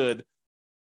really good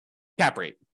cap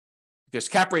rate, because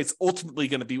cap rate's ultimately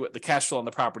going to be what the cash flow on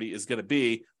the property is going to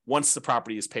be once the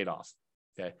property is paid off.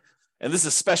 Okay. And this is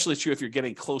especially true if you're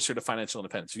getting closer to financial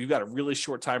independence. If you've got a really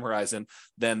short time horizon,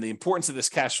 then the importance of this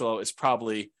cash flow is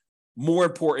probably more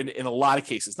important in a lot of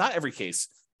cases, not every case,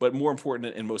 but more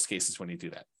important in most cases when you do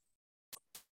that.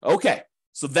 Okay.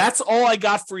 So that's all I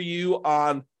got for you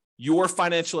on your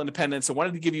financial independence. I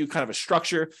wanted to give you kind of a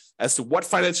structure as to what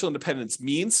financial independence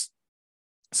means,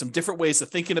 some different ways of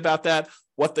thinking about that,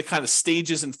 what the kind of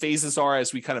stages and phases are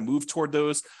as we kind of move toward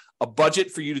those, a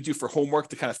budget for you to do for homework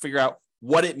to kind of figure out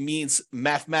what it means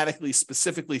mathematically,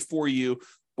 specifically for you,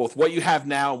 both what you have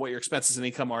now and what your expenses and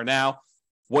income are now,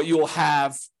 what you will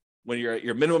have when you're at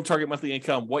your minimum target monthly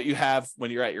income, what you have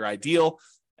when you're at your ideal.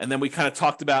 And then we kind of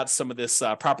talked about some of this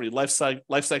property life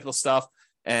cycle stuff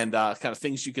and kind of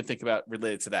things you can think about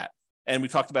related to that. And we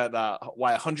talked about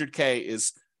why 100K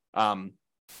is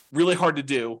really hard to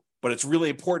do, but it's really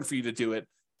important for you to do it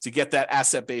to get that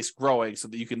asset base growing so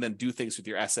that you can then do things with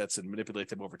your assets and manipulate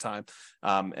them over time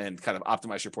and kind of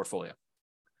optimize your portfolio.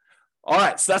 All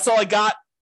right, so that's all I got.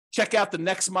 Check out the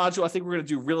next module. I think we're going to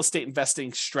do real estate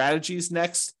investing strategies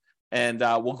next. And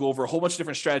we'll go over a whole bunch of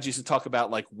different strategies and talk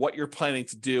about like what you're planning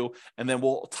to do. And then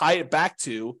we'll tie it back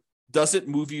to, does it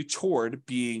move you toward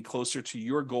being closer to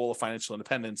your goal of financial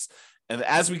independence? And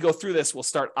as we go through this, we'll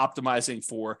start optimizing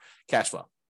for cash flow.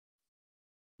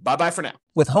 Bye-bye for now.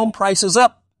 With home prices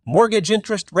up, mortgage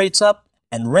interest rates up,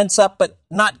 and rents up, but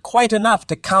not quite enough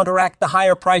to counteract the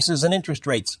higher prices and interest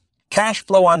rates, cash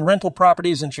flow on rental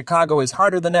properties in Chicago is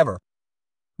harder than ever.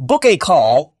 Book a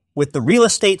call with the Real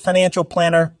Estate Financial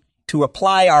Planner to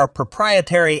apply our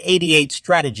proprietary 88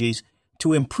 strategies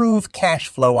to improve cash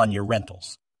flow on your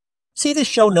rentals. See the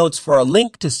show notes for a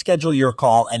link to schedule your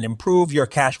call and improve your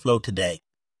cash flow today.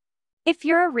 If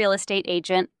you're a real estate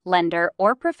agent, lender,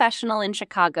 or professional in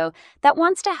Chicago that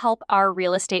wants to help our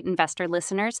real estate investor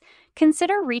listeners,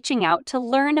 consider reaching out to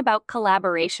learn about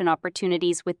collaboration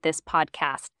opportunities with this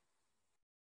podcast.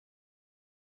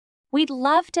 We'd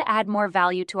love to add more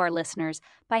value to our listeners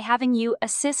by having you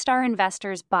assist our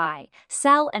investors buy,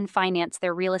 sell, and finance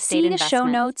their real estate investments. See the show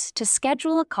notes to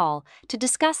schedule a call to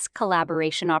discuss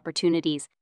collaboration opportunities.